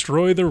to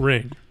destroy the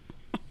ring.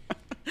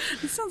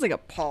 This sounds like a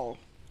Paul.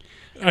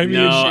 I mean,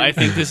 No, I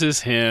think this is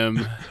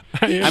him.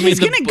 I mean, He's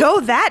the going to go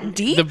that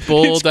deep? The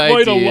bold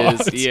quite a ideas.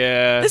 lot.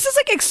 Yeah. This is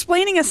like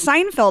explaining a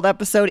Seinfeld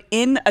episode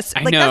in a...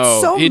 I Like, know.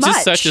 that's so It's much.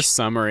 just such a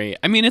summary.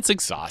 I mean, it's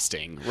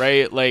exhausting,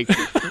 right? Like,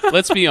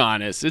 let's be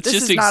honest. It's This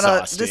just is not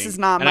exhausting. this is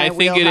not and my I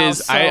think wheelhouse,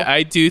 it is. so-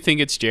 I do think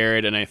it's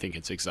Jared, and I think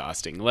it's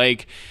exhausting.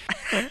 Like,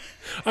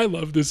 I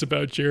love this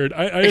about Jared.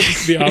 I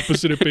have the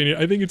opposite opinion.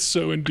 I think it's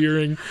so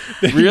endearing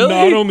that he Really?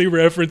 not only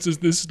references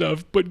this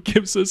stuff, but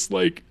gives us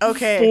like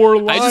Okay. 4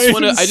 lines.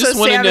 I just So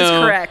want to Sam is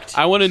know. correct.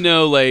 I want to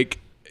know, like,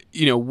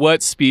 you know, what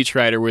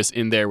speechwriter was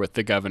in there with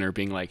the governor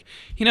being like,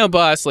 you know,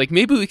 boss, like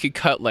maybe we could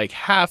cut like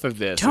half of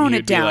this. Tone and it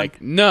he'd be down.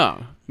 like,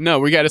 no,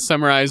 we got to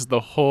summarize the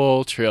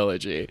whole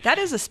trilogy. That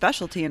is a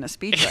specialty in a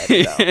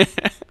speechwriter,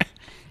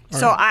 though.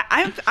 So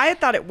I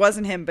thought it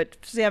wasn't him, but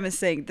Sam is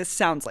saying this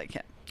sounds like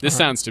him. This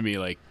sounds to me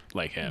like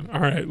him. All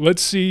right,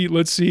 let's see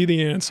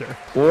the answer.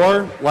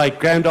 Or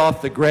like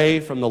Gandalf the Grey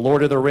from The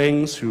Lord of the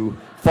Rings, who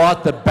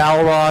fought the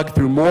Balrog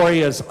through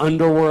Moria's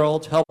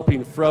underworld,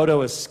 helping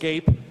Frodo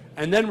escape,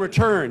 and then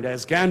returned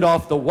as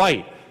Gandalf the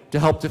White to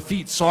help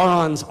defeat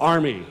Sauron's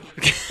army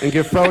and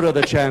give Frodo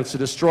the chance to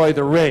destroy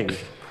the ring.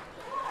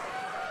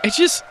 It's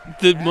just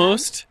the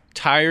most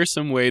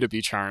tiresome way to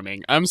be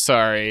charming. I'm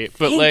sorry,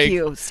 but Thank like,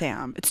 you,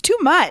 Sam. It's too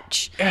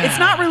much. It's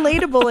not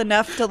relatable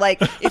enough to, like,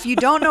 if you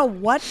don't know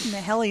what in the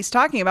hell he's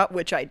talking about,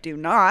 which I do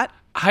not,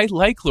 I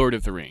like Lord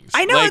of the Rings.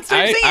 I know, Like, that's what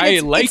I'm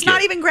saying. It's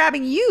not it. even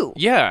grabbing you.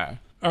 Yeah.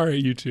 All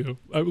right, you two.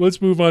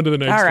 Let's move on to the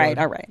next one.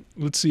 All right.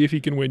 Let's see if he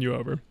can win you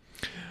over.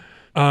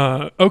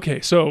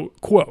 Okay, so,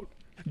 quote,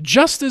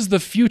 just as the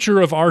future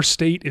of our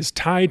state is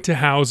tied to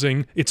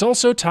housing, it's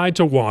also tied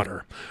to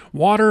water.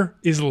 Water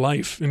is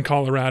life in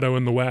Colorado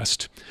and the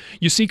West.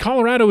 You see,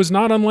 Colorado is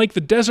not unlike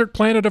the desert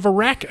planet of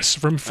Arrakis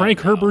from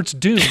Frank Herbert's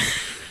Dune.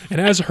 And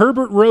as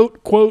Herbert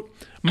wrote, quote,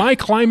 my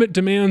climate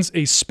demands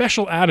a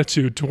special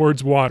attitude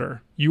towards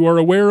water. You are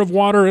aware of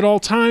water at all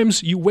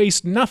times. You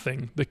waste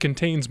nothing that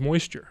contains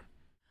moisture.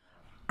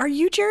 Are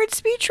you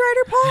Jared's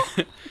speechwriter,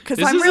 Paul? Because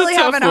This I'm is really a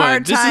tough having a one.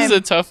 hard time. This is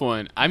a tough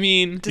one. I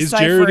mean, Is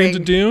Jared into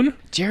Dune?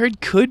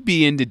 Jared could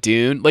be into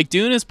Dune. Like,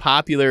 Dune is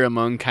popular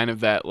among kind of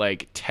that,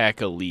 like,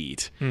 tech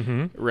elite,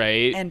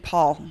 right? And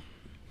Paul.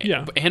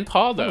 Yeah. And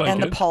Paul, though. like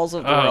And the it. Pauls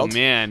of the Oh, world.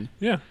 man.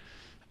 Yeah.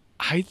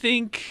 I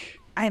think...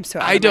 I am so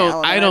out I of my don't.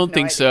 element. I have don't no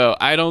think idea. so.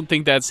 I don't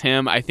think that's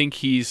him. I think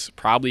he's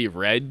probably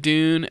read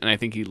Dune, and I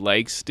think he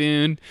likes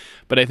Dune,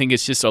 but I think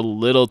it's just a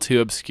little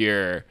too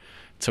obscure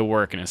to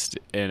work in a state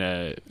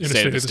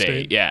of the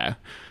state. Yeah.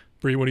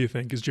 Bree, what do you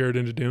think? Is Jared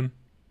into Dune?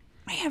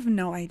 I have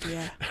no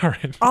idea. All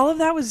right. All of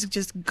that was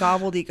just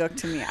gobbledygook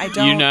to me. I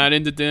don't. You're not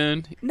into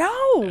Dune?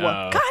 No.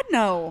 God,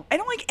 no. I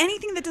don't like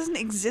anything that doesn't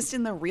exist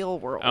in the real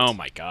world. Oh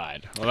my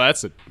God. Well,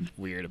 that's a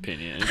weird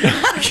opinion.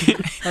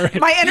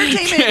 My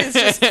entertainment is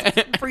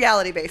just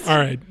reality based. All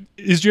right.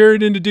 Is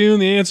Jared into Dune?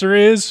 The answer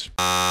is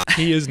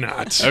he is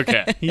not.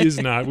 Okay. He is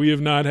not. We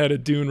have not had a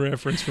Dune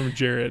reference from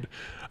Jared.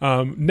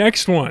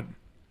 Next one.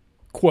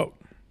 Quote.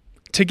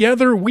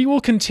 Together, we will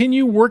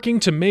continue working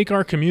to make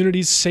our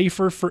communities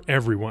safer for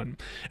everyone.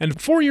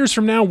 And 4 years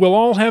from now, we'll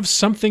all have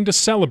something to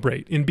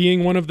celebrate in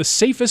being one of the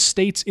safest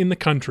states in the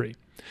country.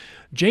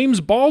 James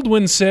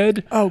Baldwin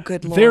said, Oh,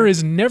 good Lord. There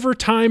is never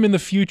time in the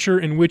future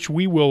in which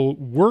we will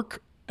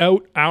work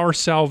out our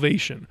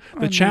salvation.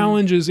 The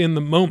challenge is in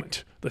the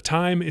moment. The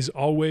time is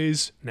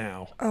always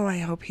now. Oh, I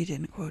hope he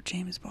didn't quote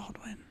James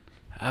Baldwin.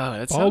 Oh,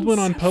 that Baldwin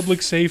sounds... on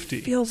public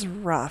safety. Feels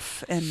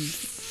rough and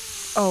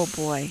oh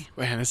boy.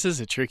 Man, this is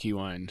a tricky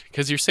one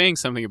because you're saying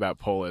something about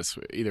Polis.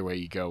 Either way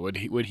you go, would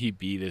he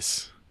be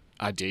this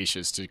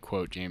audacious to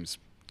quote James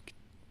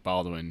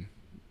Baldwin?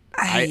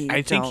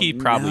 I think he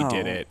probably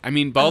did it. I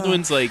mean,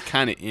 Baldwin's like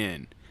kind of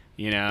in,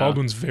 you know.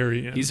 Baldwin's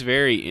very in. He's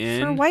very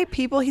in. For white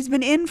people, he's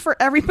been in for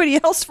everybody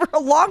else for a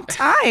long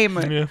time.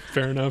 Yeah,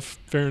 fair enough.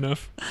 Fair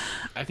enough.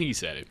 I think he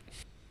said it.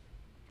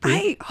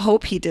 I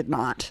hope he did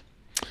not.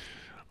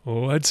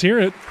 Well, let's hear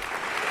it.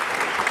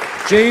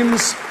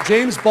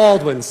 James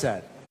Baldwin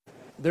said,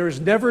 there is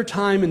never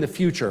time in the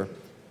future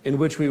in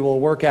which we will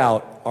work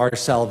out our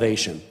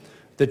salvation.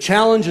 The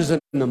challenge is in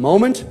the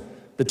moment.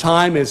 The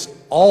time is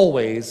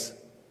always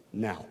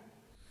now.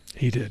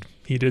 He did.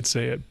 He did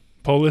say it.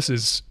 Polis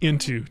is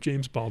into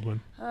James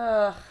Baldwin.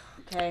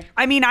 Okay.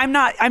 I mean, I'm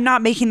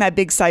not making that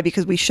big sigh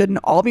because we shouldn't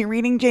all be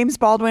reading James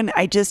Baldwin.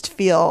 I just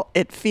feel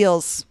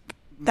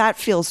that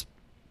feels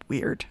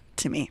weird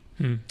to me.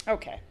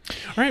 Okay.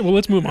 All right, well,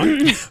 let's move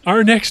on.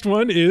 Our next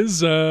one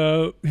is,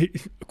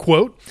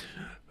 quote,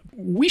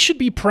 we should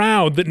be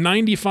proud that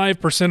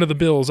 95% of the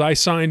bills I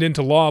signed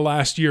into law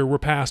last year were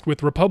passed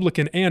with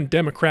Republican and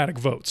Democratic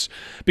votes,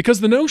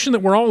 because the notion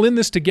that we're all in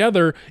this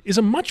together is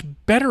a much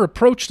better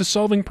approach to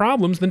solving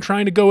problems than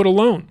trying to go it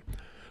alone.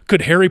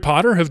 Could Harry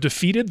Potter have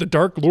defeated the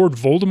Dark Lord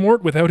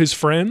Voldemort without his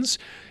friends?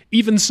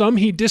 Even some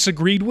he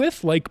disagreed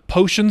with, like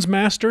Potions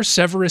Master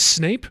Severus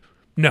Snape?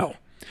 No.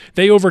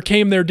 They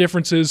overcame their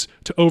differences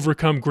to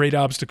overcome great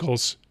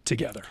obstacles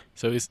together.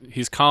 So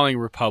he's calling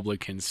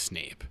Republicans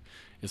Snape,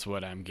 is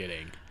what I'm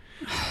getting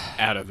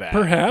out of that.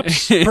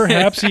 Perhaps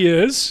he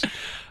is.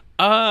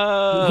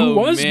 Oh, who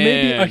was man.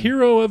 maybe a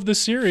hero of the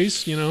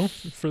series, you know,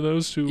 for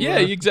those who... Yeah,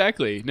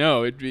 exactly.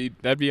 No,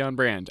 that'd be on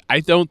brand.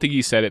 I don't think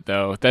he said it,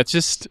 though. That's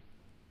just...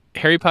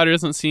 Harry Potter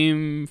doesn't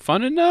seem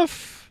fun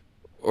enough,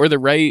 or the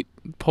right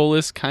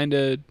Polis kind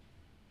of,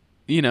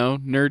 you know,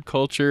 nerd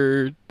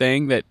culture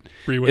thing that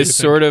is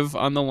sort of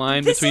on the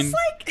line This between... is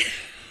like...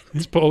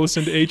 Is Polis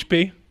into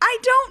HP? I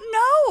don't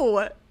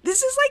know.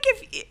 This is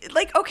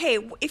like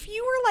if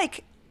you were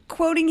like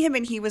quoting him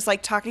and he was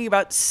like talking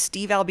about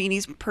Steve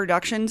Albini's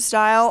production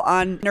style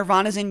on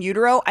Nirvana's In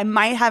Utero, I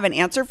might have an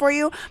answer for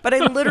you, but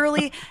I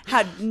literally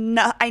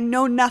I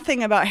know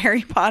nothing about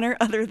Harry Potter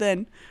other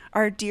than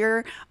our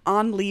dear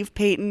On Leave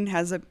Peyton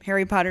has a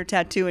Harry Potter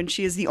tattoo and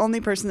she is the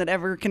only person that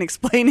ever can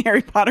explain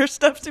Harry Potter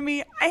stuff to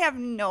me. I have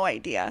no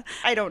idea.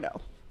 I don't know.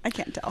 I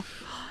can't tell.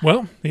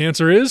 Well, the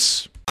answer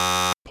is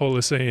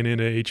Polis saying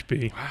into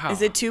HP. Wow.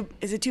 Is it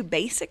too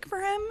basic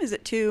for him? Is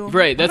it too...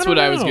 Right, that's what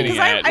I was know. getting 'Cause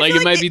at. I Like,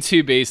 feel it like might be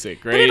too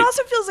basic, right? But it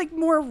also feels like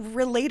more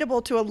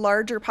relatable to a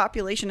larger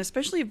population,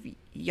 especially of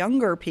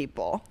younger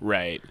people.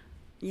 Right.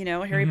 You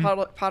know, Harry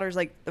Potter's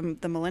like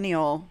the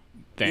millennial,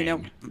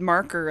 Thing.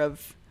 marker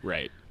of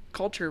Right.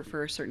 culture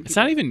for certain people. It's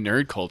not even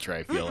nerd culture,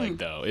 I feel like,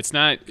 though. It's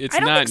not I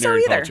don't not think so nerd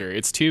either. culture.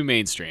 It's too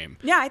mainstream.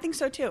 Yeah, I think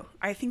so too.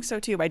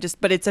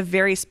 But it's a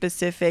very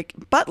specific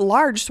but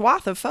large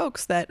swath of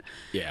folks that,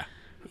 Yeah.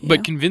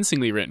 But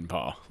convincingly written,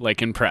 Paul.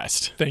 Like,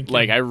 impressed. Thank you.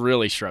 Like, I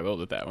really struggled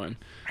with that one.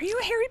 Are you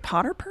a Harry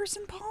Potter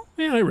person, Paul?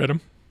 Yeah, I read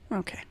them.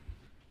 Okay.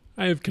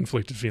 I have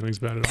conflicted feelings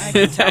about it all. I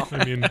can tell.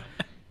 I mean,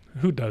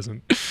 who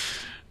doesn't?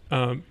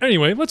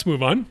 Anyway, let's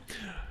move on.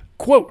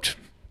 Quote,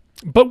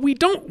 but we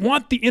don't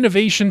want the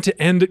innovation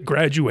to end at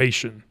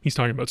graduation. He's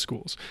talking about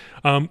schools.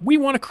 We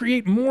want to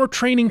create more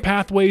training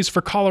pathways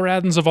for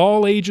Coloradans of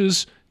all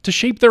ages to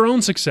shape their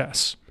own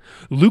success.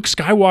 Luke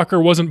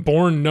Skywalker wasn't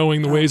born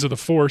knowing the ways of the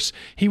Force.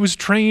 He was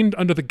trained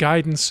under the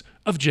guidance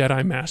of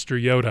Jedi Master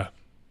Yoda.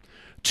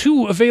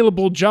 2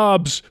 available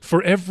jobs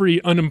for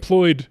every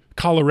unemployed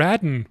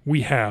Coloradan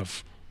we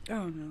have.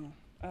 Oh, no.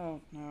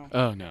 Oh, no.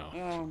 Oh, no.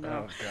 Oh,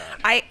 no.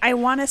 I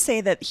want to say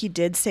that he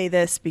did say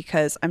this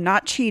because I'm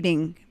not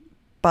cheating,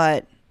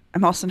 but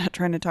I'm also not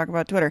trying to talk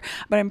about Twitter.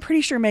 But I'm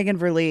pretty sure Megan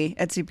Verlee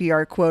at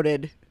CPR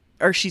quoted,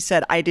 or she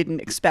said, I didn't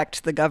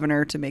expect the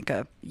governor to make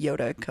a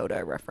Yoda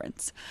Coda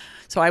reference.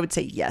 So I would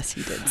say, yes,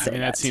 he did say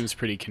that seems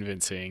pretty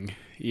convincing.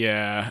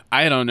 Yeah.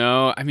 I don't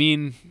know. I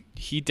mean,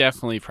 he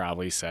definitely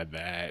probably said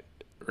that,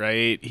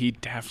 right? He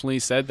definitely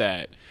said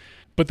that.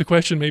 But the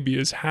question maybe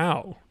is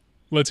how?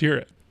 Let's hear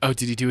it. Oh,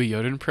 did he do a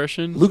Yoda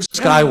impression? Luke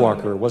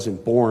Skywalker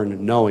wasn't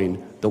born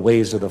knowing the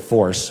ways of the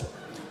Force.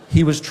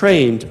 He was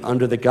trained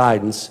under the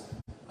guidance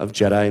of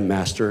Jedi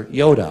Master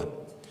Yoda.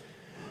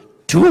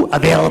 2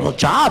 available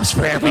jobs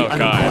for every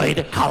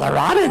unemployed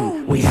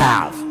Coloradan we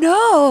have.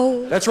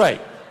 No. That's right.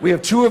 We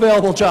have 2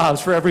 available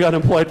jobs for every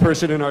unemployed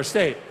person in our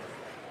state,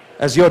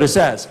 as Yoda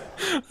says.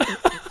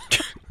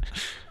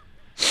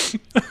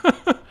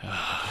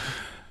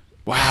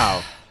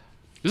 Wow.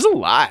 There's a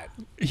lot.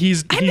 He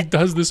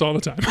does this all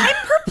the time. I'm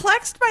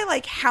perplexed by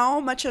like how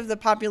much of the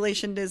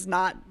population is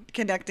not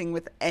connecting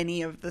with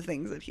any of the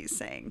things that he's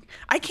saying.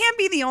 I can't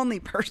be the only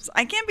person.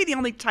 I can't be the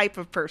only type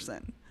of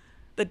person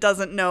that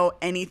doesn't know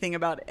anything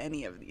about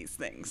any of these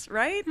things,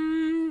 right?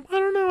 I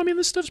don't know. I mean,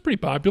 this stuff's pretty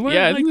popular.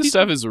 Yeah, I think this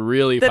stuff is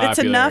really that popular. It's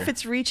enough.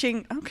 It's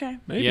reaching. Okay.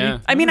 Maybe. Yeah.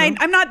 I mean,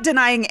 I'm not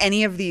denying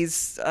any of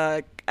these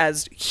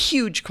as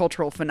huge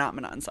cultural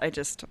phenomenons.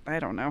 I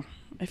don't know.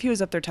 If he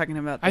was up there talking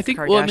about the I think,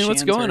 Kardashians, well, I mean,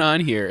 what's going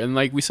on here? And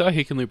like, we saw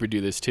Hickenlooper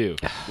do this too.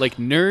 Like,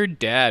 nerd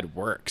dad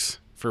works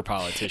for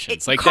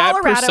politicians. Like,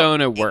 that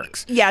persona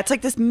works. Yeah, it's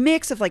like this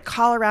mix of like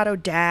Colorado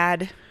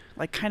dad,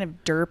 like kind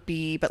of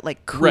derpy, but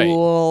like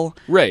cool.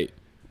 Right.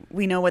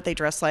 We know what they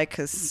dress like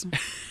because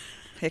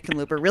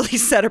Hickenlooper really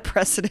set a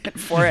precedent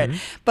for it.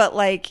 But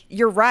like,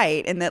 you're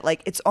right in that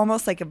like, it's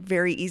almost like a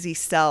very easy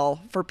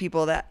sell for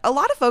people that a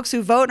lot of folks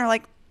who vote and are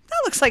like,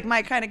 that looks like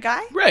my kind of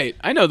guy. Right.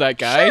 I know that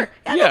guy. Sure.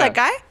 I know that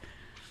guy.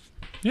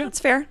 Yeah.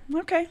 That's fair.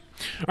 Okay.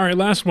 All right,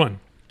 last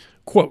one.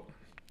 Quote,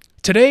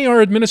 today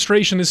our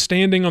administration is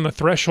standing on the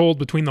threshold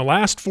between the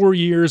last 4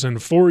 years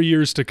and 4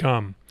 years to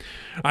come.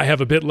 I have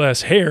a bit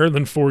less hair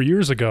than 4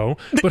 years ago,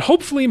 but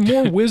hopefully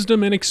more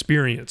wisdom and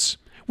experience.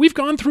 We've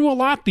gone through a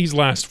lot these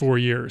last 4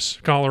 years,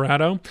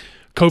 Colorado.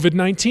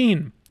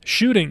 COVID-19,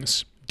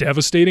 shootings,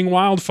 devastating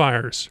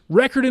wildfires,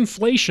 record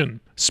inflation,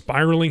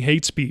 spiraling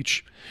hate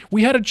speech.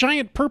 We had a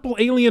giant purple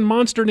alien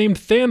monster named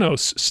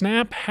Thanos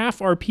snap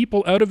half our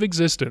people out of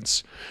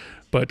existence.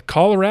 But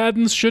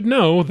Coloradans should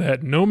know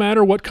that no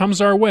matter what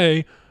comes our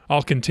way,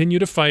 I'll continue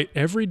to fight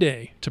every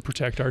day to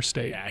protect our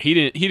state. Yeah, he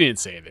didn't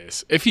say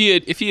this. If he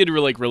had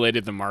like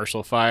related the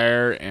Marshall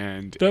Fire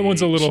and That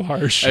one's a little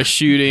harsh. A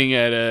shooting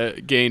at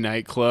a gay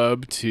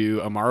nightclub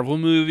to a Marvel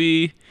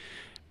movie,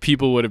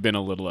 people would have been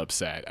a little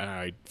upset.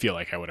 I feel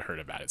like I would have heard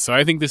about it. So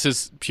I think this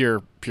is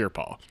pure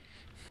Paul.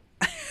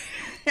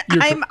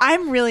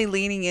 I'm really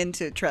leaning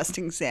into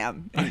trusting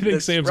Sam. I think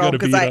Sam's got a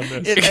beat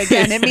on this.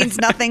 Again, it means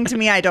nothing to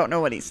me. I don't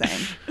know what he's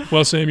saying.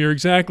 Well, Sam, you're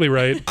exactly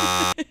right.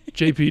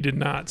 JP did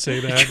not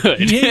say that.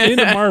 He ain't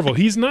into Marvel.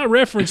 He's not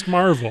referenced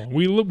Marvel.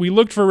 We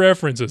looked for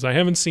references. I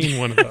haven't seen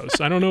one of those.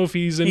 I don't know if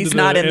he's into he's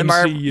not in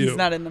MCU. He's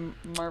not in the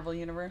Marvel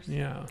universe.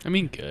 Yeah. I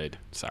mean, good.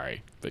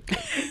 Sorry, but good.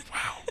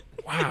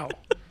 Wow.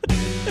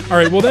 All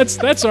right, well,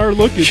 that's our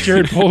look at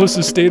Jared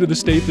Polis' State of the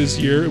State this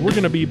year. We're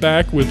going to be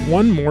back with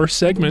one more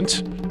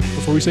segment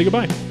before we say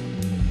goodbye.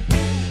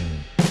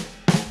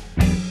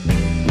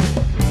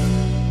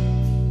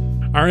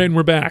 All right, and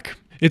we're back.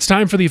 It's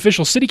time for the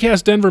official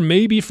CityCast Denver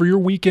maybe for your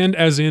weekend,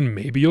 as in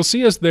maybe you'll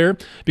see us there,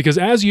 because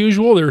as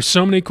usual, there are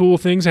so many cool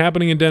things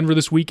happening in Denver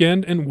this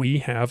weekend, and we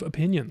have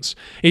opinions.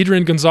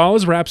 Adrian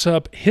Gonzalez wraps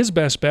up his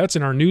best bets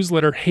in our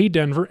newsletter, Hey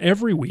Denver,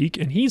 every week,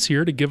 and he's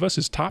here to give us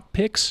his top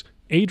picks.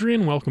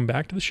 Adrian, welcome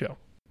back to the show.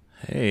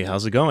 Hey,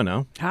 how's it going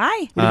now?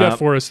 Hi. What do you got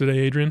for us today,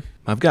 Adrian?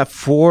 I've got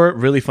 4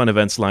 really fun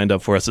events lined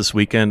up for us this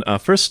weekend.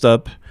 First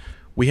up,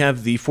 we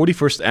have the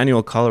 41st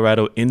Annual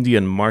Colorado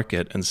Indian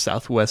Market and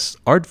Southwest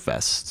Art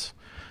Fest.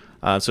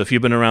 So if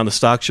you've been around the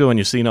stock show and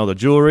you've seen all the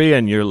jewelry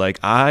and you're like,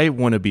 I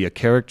want to be a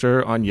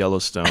character on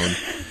Yellowstone,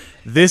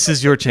 this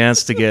is your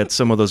chance to get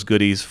some of those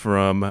goodies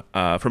from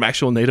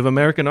actual Native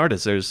American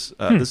artists. There's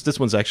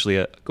this one's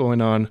actually going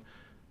on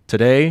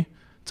today,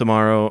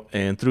 tomorrow,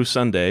 and through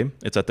Sunday.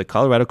 It's at the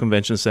Colorado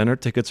Convention Center.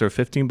 Tickets are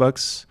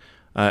 $15.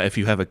 If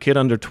you have a kid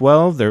under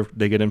 12,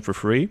 they get in for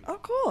free. Oh,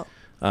 cool.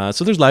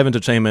 So there's live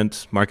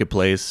entertainment,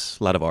 marketplace,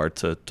 a lot of art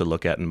to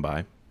look at and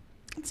buy.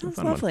 That sounds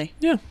Fun one. lovely.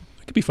 Yeah,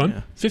 it could be fun.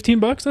 Yeah.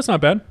 $15, that's not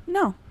bad.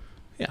 No.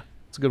 Yeah,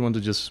 it's a good one to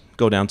just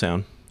go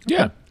downtown.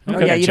 Yeah. Oh,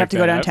 Okay. yeah, you'd check have to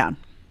go that out. downtown.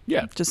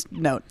 Yeah. Just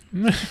note.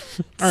 All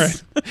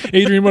right.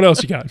 Adrian, what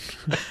else you got?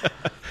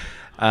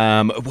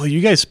 Well,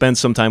 you guys spent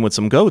some time with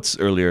some goats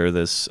earlier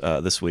this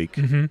week.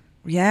 Mm-hmm.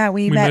 Yeah,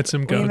 we met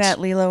some We goats. met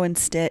Lilo and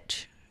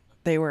Stitch.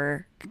 They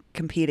were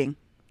competing.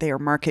 They were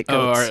market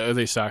Oh, goats. are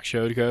they stock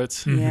showed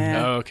goats?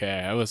 Yeah. Oh, okay.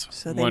 I was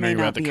So they wondering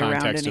may about not the be around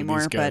context anymore,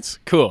 of these but- goats.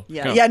 Cool.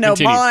 Yeah, Go. yeah. No,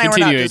 Continue. Paul and I were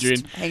not Continue, just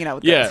Adrian. hanging out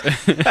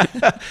with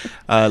goats.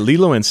 Yeah.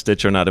 Lilo and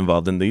Stitch are not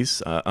involved in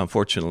these,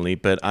 unfortunately,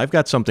 but I've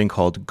got something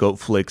called Goat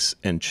Flicks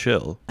and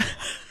Chill.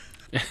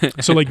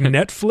 So like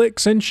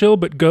Netflix and chill,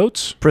 but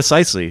goats?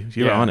 Precisely.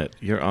 You're Yeah. on it.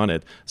 You're on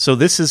it. So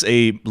this is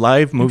a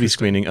live movie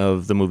screening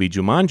of the movie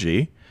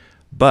Jumanji,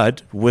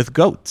 but with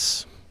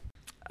goats.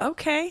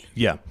 Okay.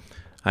 Yeah.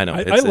 I know.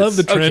 I love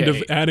the trend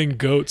Okay. of adding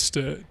goats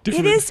to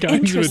different is kinds of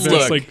interesting.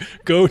 events, Look,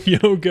 like goat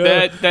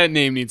yoga. That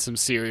name needs some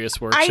serious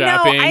workshopping. I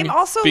know. I'm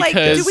also like,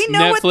 because do we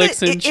know Netflix what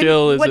the and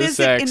chill is what a is it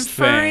sex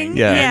inferring? thing.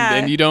 Yeah.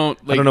 And you don't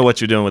like. I don't know what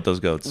you're doing with those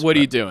goats. What are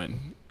you but-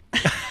 doing?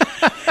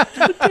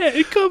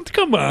 Yeah,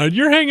 come on,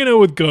 you're hanging out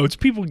with goats.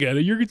 People get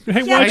it. You're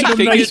watching but a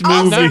think nice it's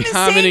also movie. the not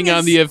commenting saying on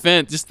is- the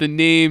event. Just the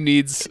name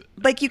needs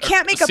Like you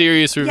can't make a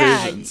serious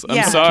revisions.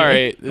 Yeah, I'm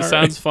sorry. It All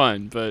sounds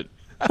fun, but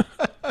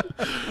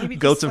maybe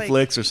Goats just, and like,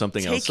 flicks or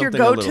something else. Take your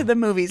Something a goat little- to the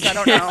movies. I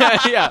don't know.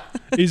 yeah.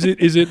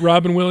 Is it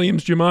Robin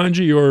Williams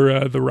Jumanji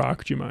or The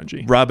Rock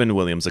Jumanji? Robin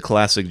Williams, a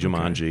classic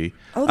Jumanji.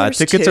 Oh, there's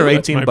tickets two? are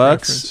That's my $18.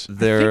 preference. I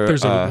They're think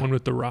there's a one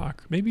with The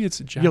Rock. Maybe it's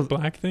a Jack Yo-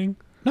 Black thing.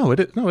 no,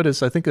 it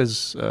is. I think it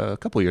was a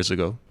couple years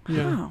ago.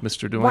 Yeah.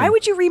 Mr. Dwayne. Why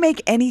would you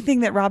remake anything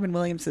that Robin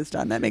Williams has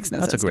done? That makes no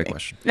That's a sense. to great me.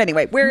 question.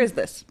 Anyway, where is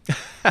this?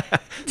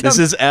 This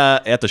is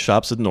at the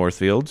shops at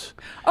Northfield.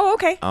 Oh,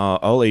 okay.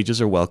 All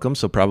ages are welcome,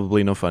 so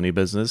probably no funny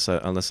business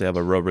unless they have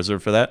a row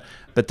reserved for that.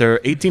 But they're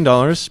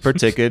 $18 per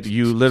ticket.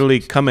 You literally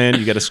come in,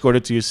 you get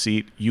escorted to your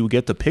seat, you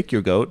get to pick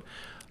your goat.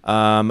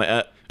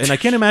 And I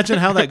can't imagine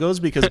how that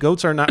goes because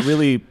goats are not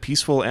really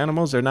peaceful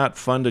animals. They're not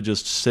fun to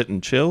just sit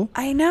and chill.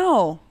 I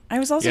know. I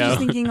was also Yeah. just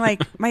thinking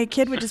like my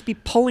kid would just be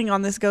pulling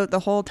on this goat the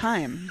whole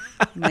time.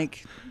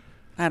 Like,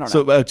 I don't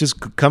know. So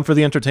just come for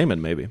the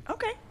entertainment, maybe.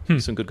 Okay.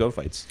 Some good goat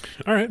fights.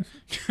 All right.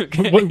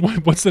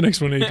 What's the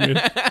next one, Adrian?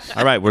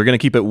 All right, we're going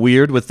to keep it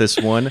weird with this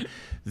one.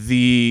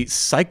 The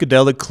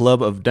Psychedelic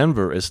Club of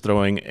Denver is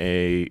throwing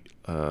a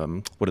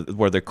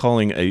what they're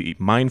calling a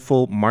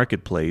mindful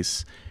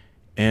marketplace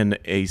and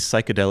a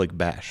psychedelic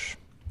bash.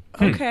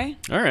 Okay.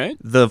 All right.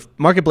 The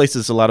marketplace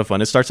is a lot of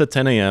fun. It starts at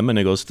 10 a.m. and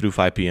it goes through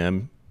 5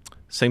 p.m.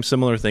 Same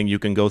similar thing. You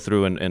can go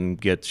through and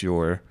get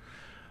your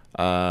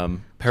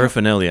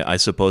paraphernalia, I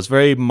suppose.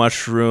 Very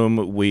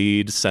mushroom,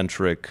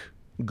 weed-centric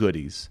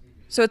goodies.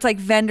 So it's like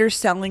vendors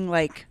selling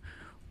like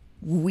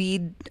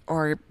weed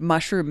or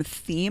mushroom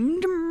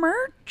themed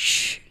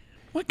merch.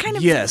 What kind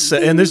of Yes,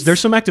 and things? there's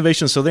some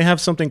activations. So they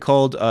have something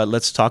called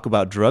Let's Talk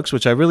About Drugs,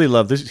 which I really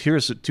love.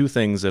 Here's two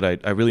things that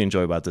I really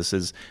enjoy about this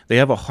is they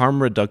have a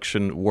harm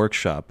reduction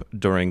workshop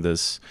during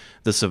this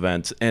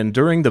event. And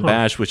during the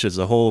bash, which is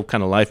a whole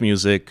kind of live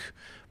music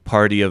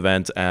party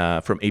event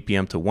from 8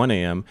 p.m. to 1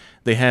 a.m.,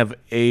 they have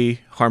a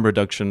harm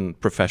reduction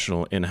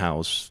professional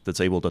in-house that's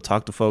able to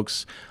talk to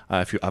folks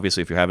if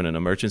you're having an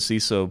emergency.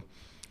 So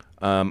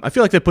I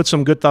feel like they put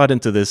some good thought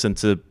into this,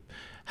 into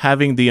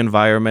having the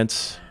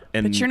environment.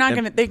 But you're not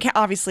going to, they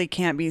obviously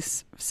can't be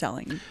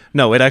selling.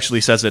 No, it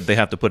actually says that they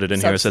have to put it in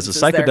here. It says the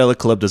Substances Psychedelic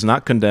Club does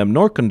not condemn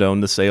nor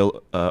condone the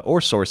sale or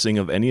sourcing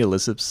of any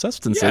illicit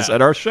substances Yeah.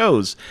 at our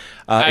shows,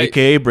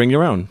 aka bring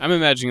your own. I'm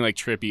imagining like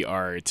trippy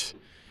art,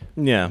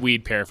 Yeah.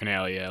 weed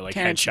paraphernalia, like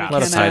Terrence headshots. A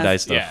lot of McKenna tie-dye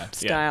stuff. Yeah.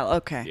 Style.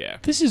 Okay. Yeah.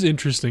 This is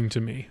interesting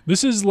to me.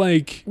 This is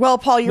like Well,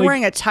 Paul, you're Like-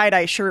 wearing a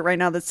tie-dye shirt right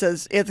now that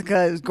says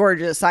Ithaca is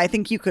gorgeous. I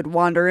think you could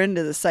wander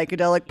into the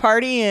psychedelic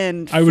party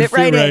and I would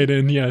fit right in.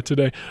 in. Yeah,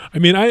 today. I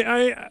mean,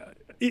 I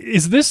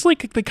is this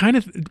like the kind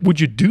of would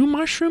you do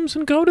mushrooms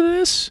and go to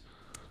this?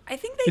 I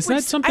think they Is would,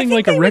 that something I think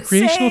like a they would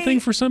recreational say thing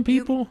for some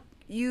people?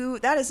 You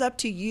that is up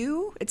to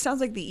you. It sounds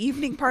like the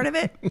evening part of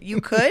it.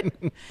 You could,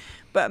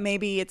 but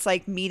maybe it's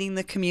like meeting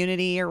the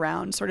community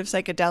around sort of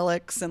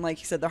psychedelics and, like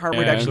you said, the harm Yeah.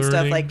 reduction stuff,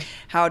 Learning. like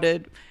how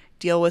to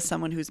deal with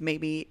someone who's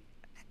maybe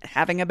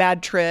having a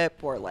bad trip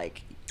or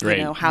like Right.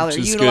 you know how Which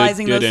they're is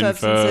utilizing good those info.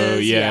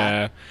 substances.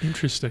 Yeah.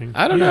 Interesting.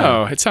 I don't Yeah.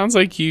 know. It sounds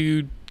like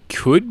you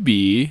could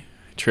be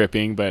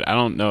tripping, but I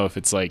don't know if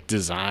it's like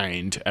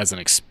designed as an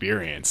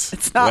experience.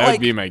 It's not that like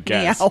would be my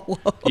guess. Meow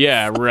Wolf.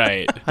 Yeah,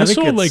 right. I This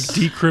think whole like it's-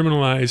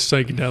 decriminalized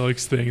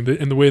psychedelics thing,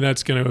 and the way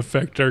that's going to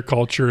affect our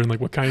culture, and like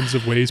what kinds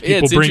of ways Yeah,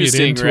 people it's bring it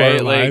interesting, into right?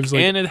 our Like, lives,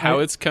 like, and how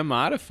it's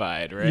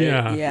commodified, right?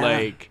 Yeah. Yeah.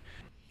 Like,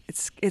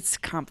 It's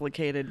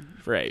complicated.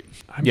 right.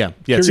 Yeah. It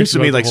curious seems to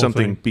me about the like whole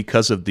something thing.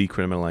 because of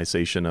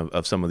decriminalization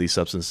of some of these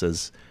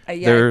substances.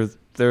 Yeah.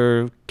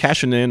 They're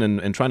cashing in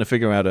and trying to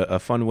figure out a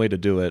fun way to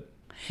do it.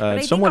 But I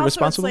think Somewhat also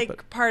responsible. it's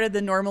like part of the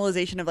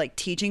normalization of like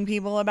teaching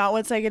people about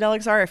what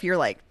psychedelics are. If you're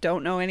like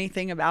don't know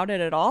anything about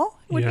it at all,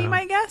 would be Yeah.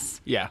 my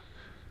guess. Yeah.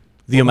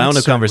 The amount of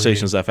that's certainly-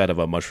 conversations I've had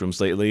about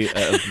mushrooms lately,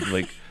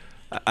 like,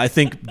 I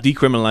think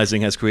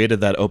decriminalizing has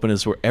created that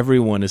openness where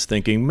everyone is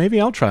thinking, maybe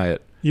I'll try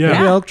it. Yeah.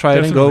 Maybe I'll try it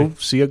and definitely. go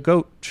see a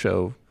goat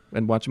show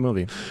and watch a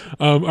movie.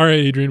 All right,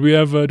 Adrian, do we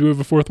have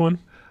a fourth one?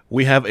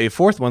 We have a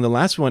fourth one. The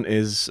last one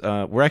is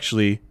we're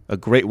actually a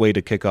great way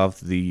to kick off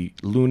the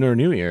Lunar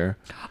New Year.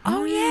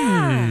 Oh,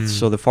 yeah.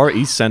 So the Far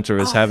East Center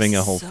is having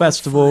a whole so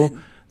festival.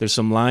 fun. There's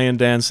some lion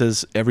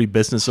dances. Every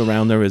business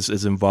around there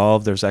is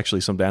involved. There's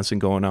actually some dancing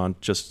going on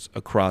just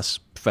across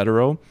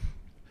Federal.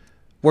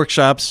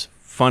 Workshops,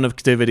 fun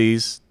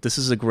activities. This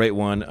is a great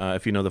one.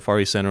 If you know the Far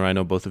East Center, I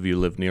know both of you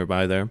live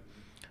nearby there.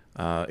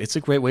 It's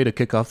a great way to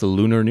kick off the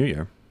Lunar New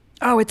Year.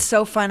 Oh, it's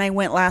so fun. I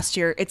went last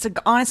year.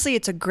 Honestly,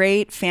 it's a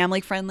great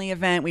family-friendly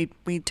event.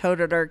 We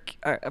toted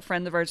a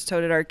friend of ours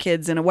toted our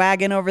kids in a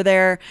wagon over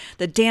there.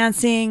 The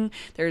dancing,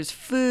 there's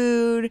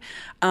food.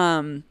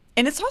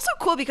 And it's also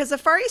cool because the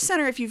Far East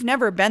Center, if you've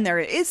never been there,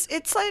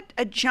 it's like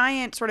a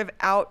giant sort of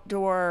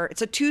outdoor,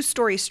 it's a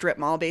 2-story strip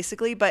mall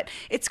basically, but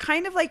it's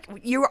kind of like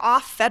you're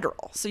off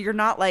Federal. So you're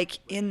not like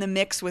in the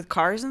mix with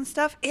cars and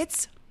stuff.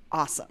 It's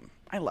awesome.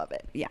 I love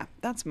it. Yeah,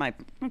 that's my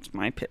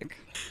pick.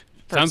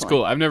 Sounds personally.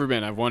 cool. I've never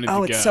been. I've wanted to go.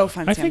 Oh, it's so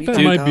fun. I Sam. think You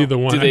that gotta might be go. the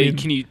one. Do I they?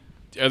 mean,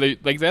 Are they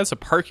like that's a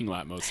parking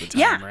lot most of the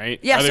time, Yeah. right?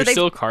 Yeah, Are so there they've-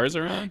 still cars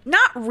around?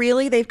 Not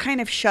really. They've kind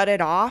of shut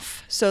it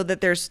off so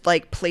that there's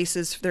like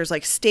places, there's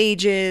like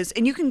stages,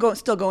 and you can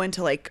still go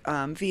into like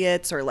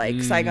Viet's or like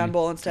Saigon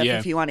Bowl and stuff yeah.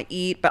 if you want to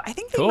eat. But I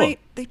think Cool.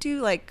 they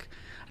do like,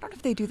 I don't know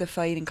if they do the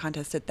fighting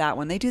contest at that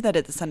one. They do that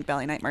at the Sun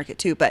Valley Night Market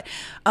too. But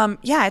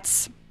yeah,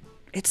 it's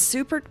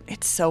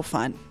so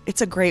fun.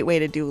 It's a great way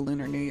to do a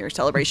Lunar New Year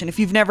celebration. If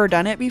you've never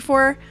done it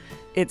before,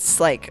 it's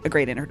like a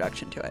great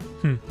introduction to it.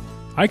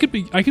 I could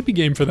be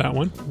game for that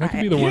one. That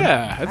could be the one.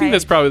 Yeah, I think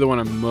that's probably the one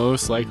I'm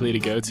most likely to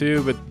go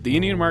to. But the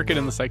Indian market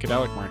and the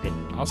psychedelic market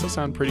also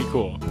sound pretty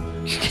cool.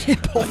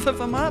 Both of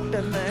them up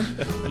and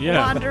then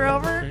Yeah. wander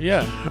over,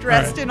 Yeah.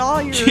 dressed in all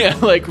your Yeah,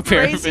 like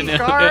crazy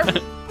garb.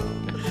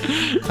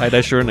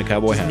 Tie-dye shirt and a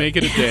cowboy hat. Make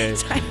it a day.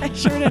 Tie-dye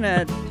shirt and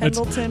a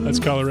Pendleton. that's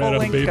Colorado,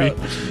 full-length baby. coat.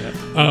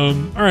 All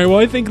right. Well,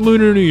 I think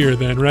Lunar New Year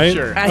then, right?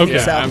 Sure. I think Okay.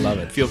 so. I Love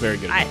it. Feel very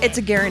good. It's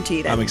a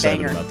guaranteed. I'm excited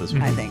banger, about this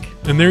one. I think.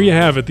 And there you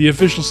have it, the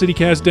official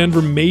CityCast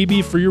Denver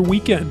maybe for your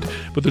weekend.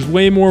 But there's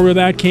way more where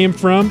that came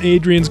from.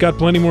 Adrian's got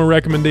plenty more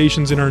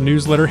recommendations in our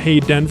newsletter, Hey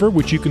Denver,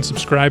 which you can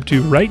subscribe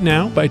to right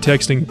now by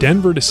texting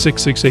Denver to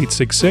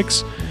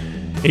 66866.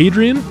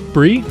 Adrian,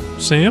 Bree,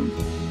 Sam,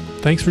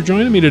 thanks for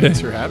joining me today.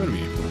 Thanks for having me.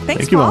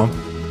 Thanks, Thank you Paul. all.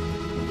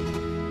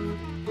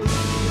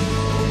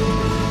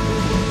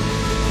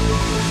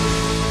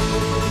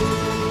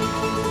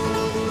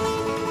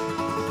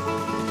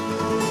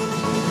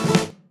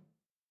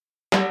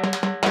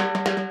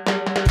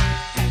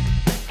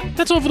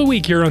 That's all for the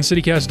week here on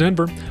CityCast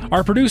Denver.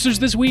 Our producers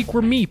this week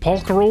were me,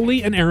 Paul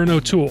Caroli, and Aaron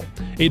O'Toole.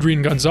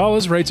 Adrian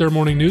Gonzalez writes our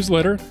morning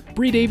newsletter.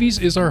 Bree Davies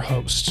is our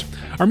host.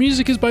 Our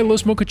music is by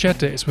Los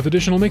Mocachetes, with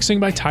additional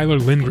mixing by Tyler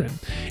Lindgren.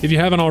 If you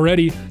haven't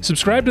already,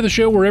 subscribe to the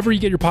show wherever you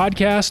get your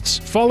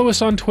podcasts, follow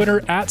us on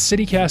Twitter at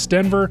CityCast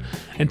Denver,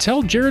 and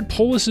tell Jared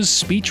Polis's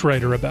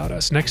speechwriter about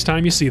us next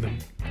time you see them.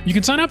 You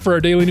can sign up for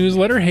our daily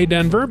newsletter, Hey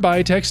Denver,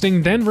 by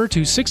texting Denver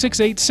to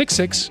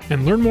 66866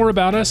 and learn more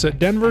about us at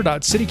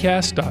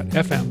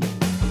denver.citycast.fm.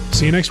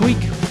 See you next week.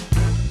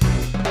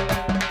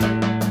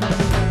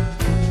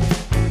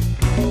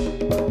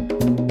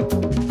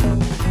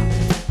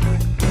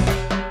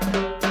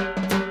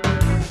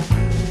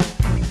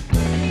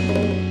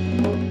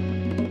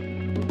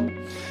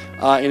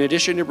 In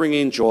addition to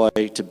bringing joy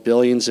to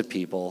billions of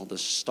people, the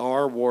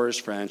Star Wars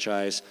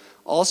franchise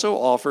also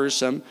offers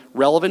some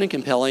relevant and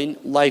compelling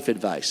life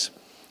advice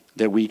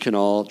that we can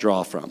all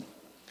draw from.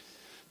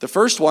 The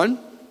first one,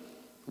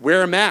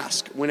 wear a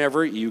mask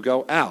whenever you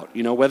go out.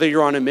 You know, whether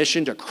you're on a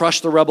mission to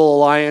crush the Rebel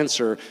Alliance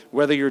or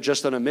whether you're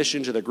just on a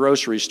mission to the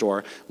grocery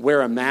store,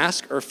 wear a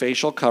mask or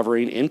facial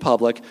covering in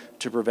public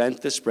to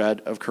prevent the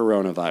spread of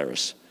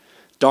coronavirus.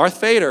 Darth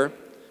Vader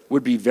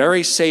would be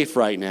very safe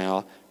right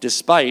now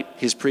despite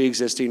his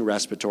pre-existing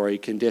respiratory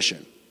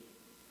condition.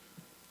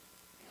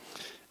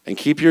 And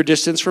keep your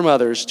distance from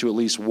others to at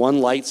least one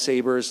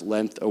lightsaber's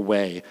length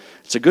away.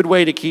 It's a good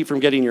way to keep from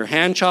getting your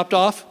hand chopped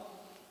off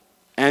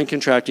and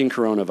contracting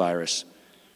coronavirus.